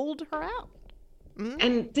just pulled her out.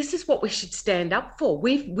 And this is what we should stand up for.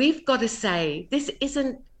 We've got to say, this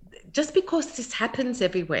isn't, just because this happens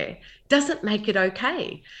everywhere doesn't make it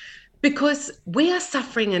okay, because we are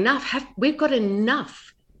suffering enough. We've got enough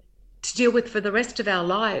to deal with for the rest of our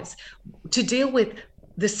lives. To deal with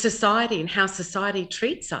the society and how society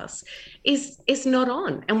treats us is not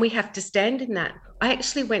on, and we have to stand in that. I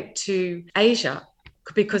actually went to Asia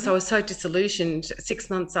because I was so disillusioned 6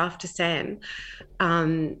 months after Sam.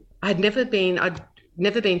 I'd never been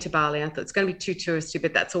to Bali. I thought it's going to be too touristy,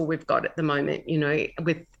 but that's all we've got at the moment.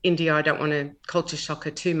 With India, I don't want to culture shock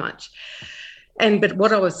her too much. But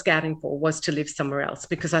what I was scouting for was to live somewhere else,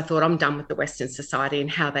 because I thought I'm done with the Western society and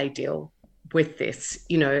how they deal with this,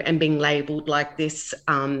 and being labelled like this,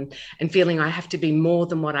 and feeling I have to be more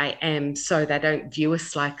than what I am so they don't view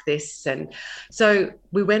us like this. And so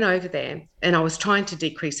we went over there, and I was trying to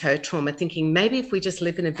decrease her trauma, thinking maybe if we just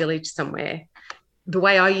live in a village somewhere. The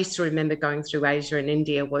way I used to remember going through Asia and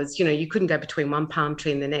India was, you couldn't go between one palm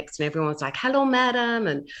tree and the next, and everyone was like, "Hello, madam,"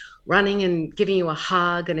 and running and giving you a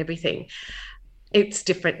hug and everything. It's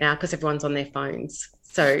different now because everyone's on their phones.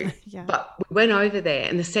 So, but we went over there,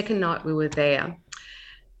 and the second night we were there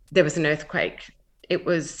was an earthquake. It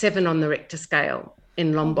was 7 on the Richter scale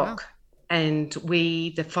in Lombok. Oh, wow. And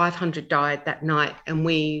the 500 died that night, and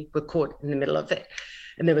we were caught in the middle of it.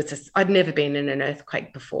 And I'd never been in an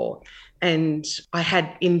earthquake before. And I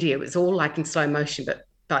had India, it was all like in slow motion,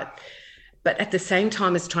 but at the same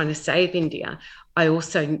time as trying to save India, I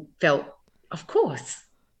also felt, of course,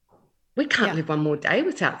 we can't live one more day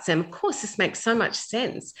without Sam. Of course, this makes so much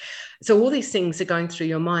sense. So all these things are going through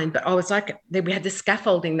your mind. But I was like, we had the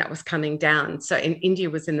scaffolding that was coming down. So India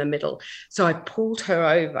was in the middle. So I pulled her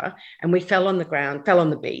over, and we fell on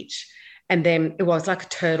the beach. And then it was like a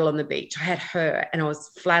turtle on the beach. I had her, and I was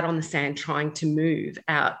flat on the sand trying to move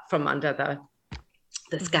out from under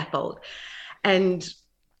the scaffold. And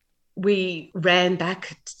we ran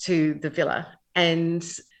back to the villa, and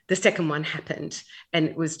the second one happened. And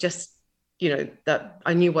it was just,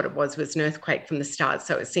 I knew what it was an earthquake from the start,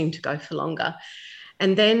 so it seemed to go for longer.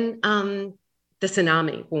 And then the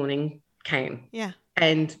tsunami warning came. Yeah.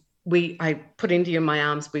 And I put India in my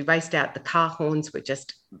arms. We raced out. The car horns were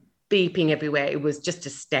just beeping everywhere. It was just a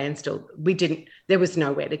standstill. There was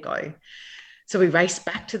nowhere to go. So we raced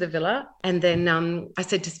back to the villa. And then I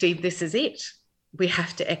said to Steve, this is it. We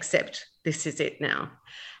have to accept this is it now.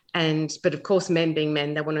 But of course, men being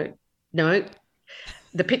men, they want to know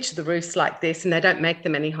the pitch of the roof's like this, and they don't make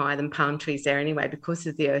them any higher than palm trees there anyway because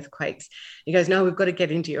of the earthquakes. He goes, no, we've got to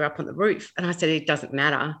get India up on the roof. And I said, it doesn't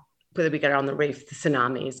matter whether we get on the roof, the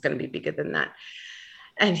tsunami is going to be bigger than that.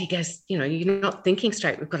 And he goes, you're not thinking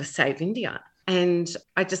straight. We've got to save India. And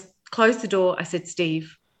I just closed the door. I said,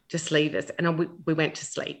 Steve, just leave us. And we went to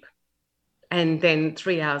sleep. And then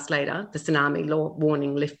 3 hours later, the tsunami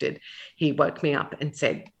warning lifted. He woke me up and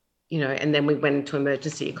said, and then we went into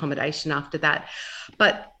emergency accommodation after that.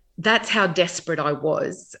 But that's how desperate I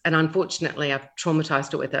was. And unfortunately, I've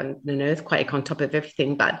traumatized it with an earthquake on top of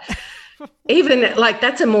everything. But even like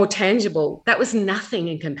that's a more tangible, that was nothing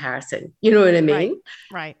in comparison. You know what I mean?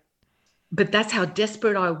 Right. But that's how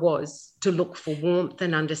desperate I was to look for warmth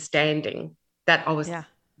and understanding that I was where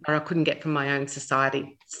I couldn't get from my own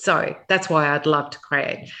society. So that's why I'd love to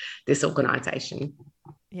create this organization.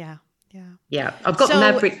 Yeah. I've got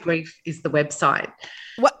Maverick Grief is the website.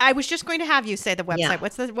 Well, I was just going to have you say the website. Yeah.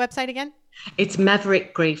 What's the website again? It's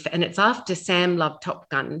Maverick Grief, and it's after Sam loved Top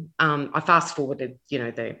Gun. I fast forwarded,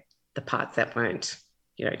 the parts that weren't,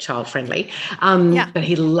 child friendly. But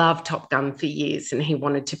he loved Top Gun for years, and he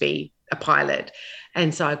wanted to be a pilot.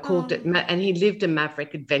 And so I called it, and he lived a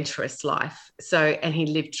maverick, adventurous life. And he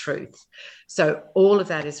lived truth. So all of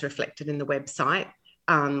that is reflected in the website.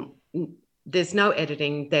 There's no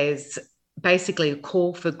editing. There's basically a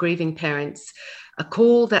call for grieving parents, a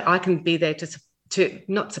call that I can be there to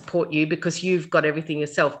not support you because you've got everything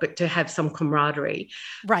yourself, but to have some camaraderie.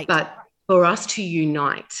 Right. But for us to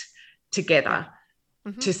unite together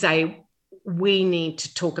to say, we need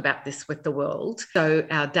to talk about this with the world. So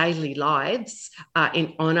our daily lives are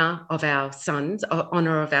in honour of our sons,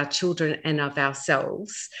 honour of our children and of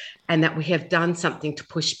ourselves, and that we have done something to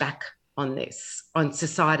push back on this, on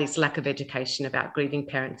society's lack of education about grieving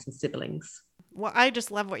parents and siblings. Well, I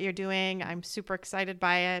just love what you're doing. I'm super excited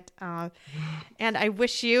by it. And I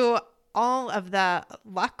wish you all of the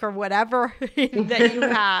luck or whatever that you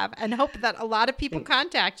have, and hope that a lot of people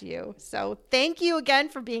contact you. So thank you again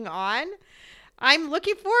for being on. I'm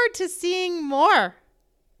looking forward to seeing more.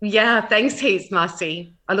 Yeah, thanks heaps,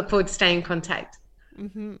 Marcy. I look forward to staying in contact.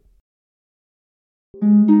 Mm-hmm.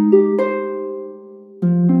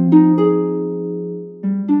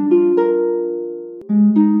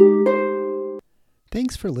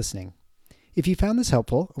 Thanks for listening. If you found this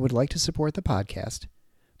helpful or would like to support the podcast,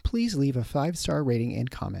 please leave a 5-star rating and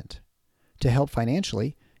comment. To help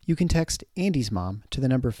financially, you can text Andy's Mom to the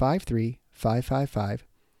number 53555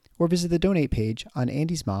 or visit the donate page on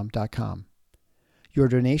andysmom.com. Your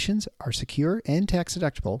donations are secure and tax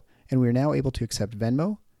deductible, and we are now able to accept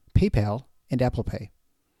Venmo, PayPal, and Apple Pay.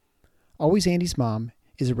 Always Andy's Mom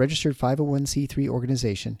is a registered 501c3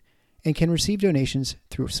 organization and can receive donations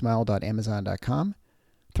through smile.amazon.com,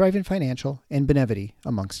 Thrivent Financial, and Benevity,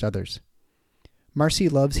 amongst others. Marcy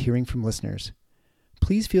loves hearing from listeners.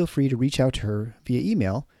 Please feel free to reach out to her via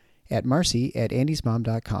email at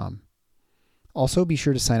marcy@andysmom.com. Also, be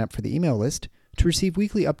sure to sign up for the email list to receive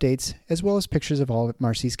weekly updates as well as pictures of all of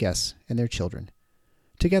Marcy's guests and their children.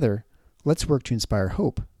 Together, let's work to inspire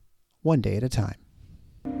hope, one day at a time.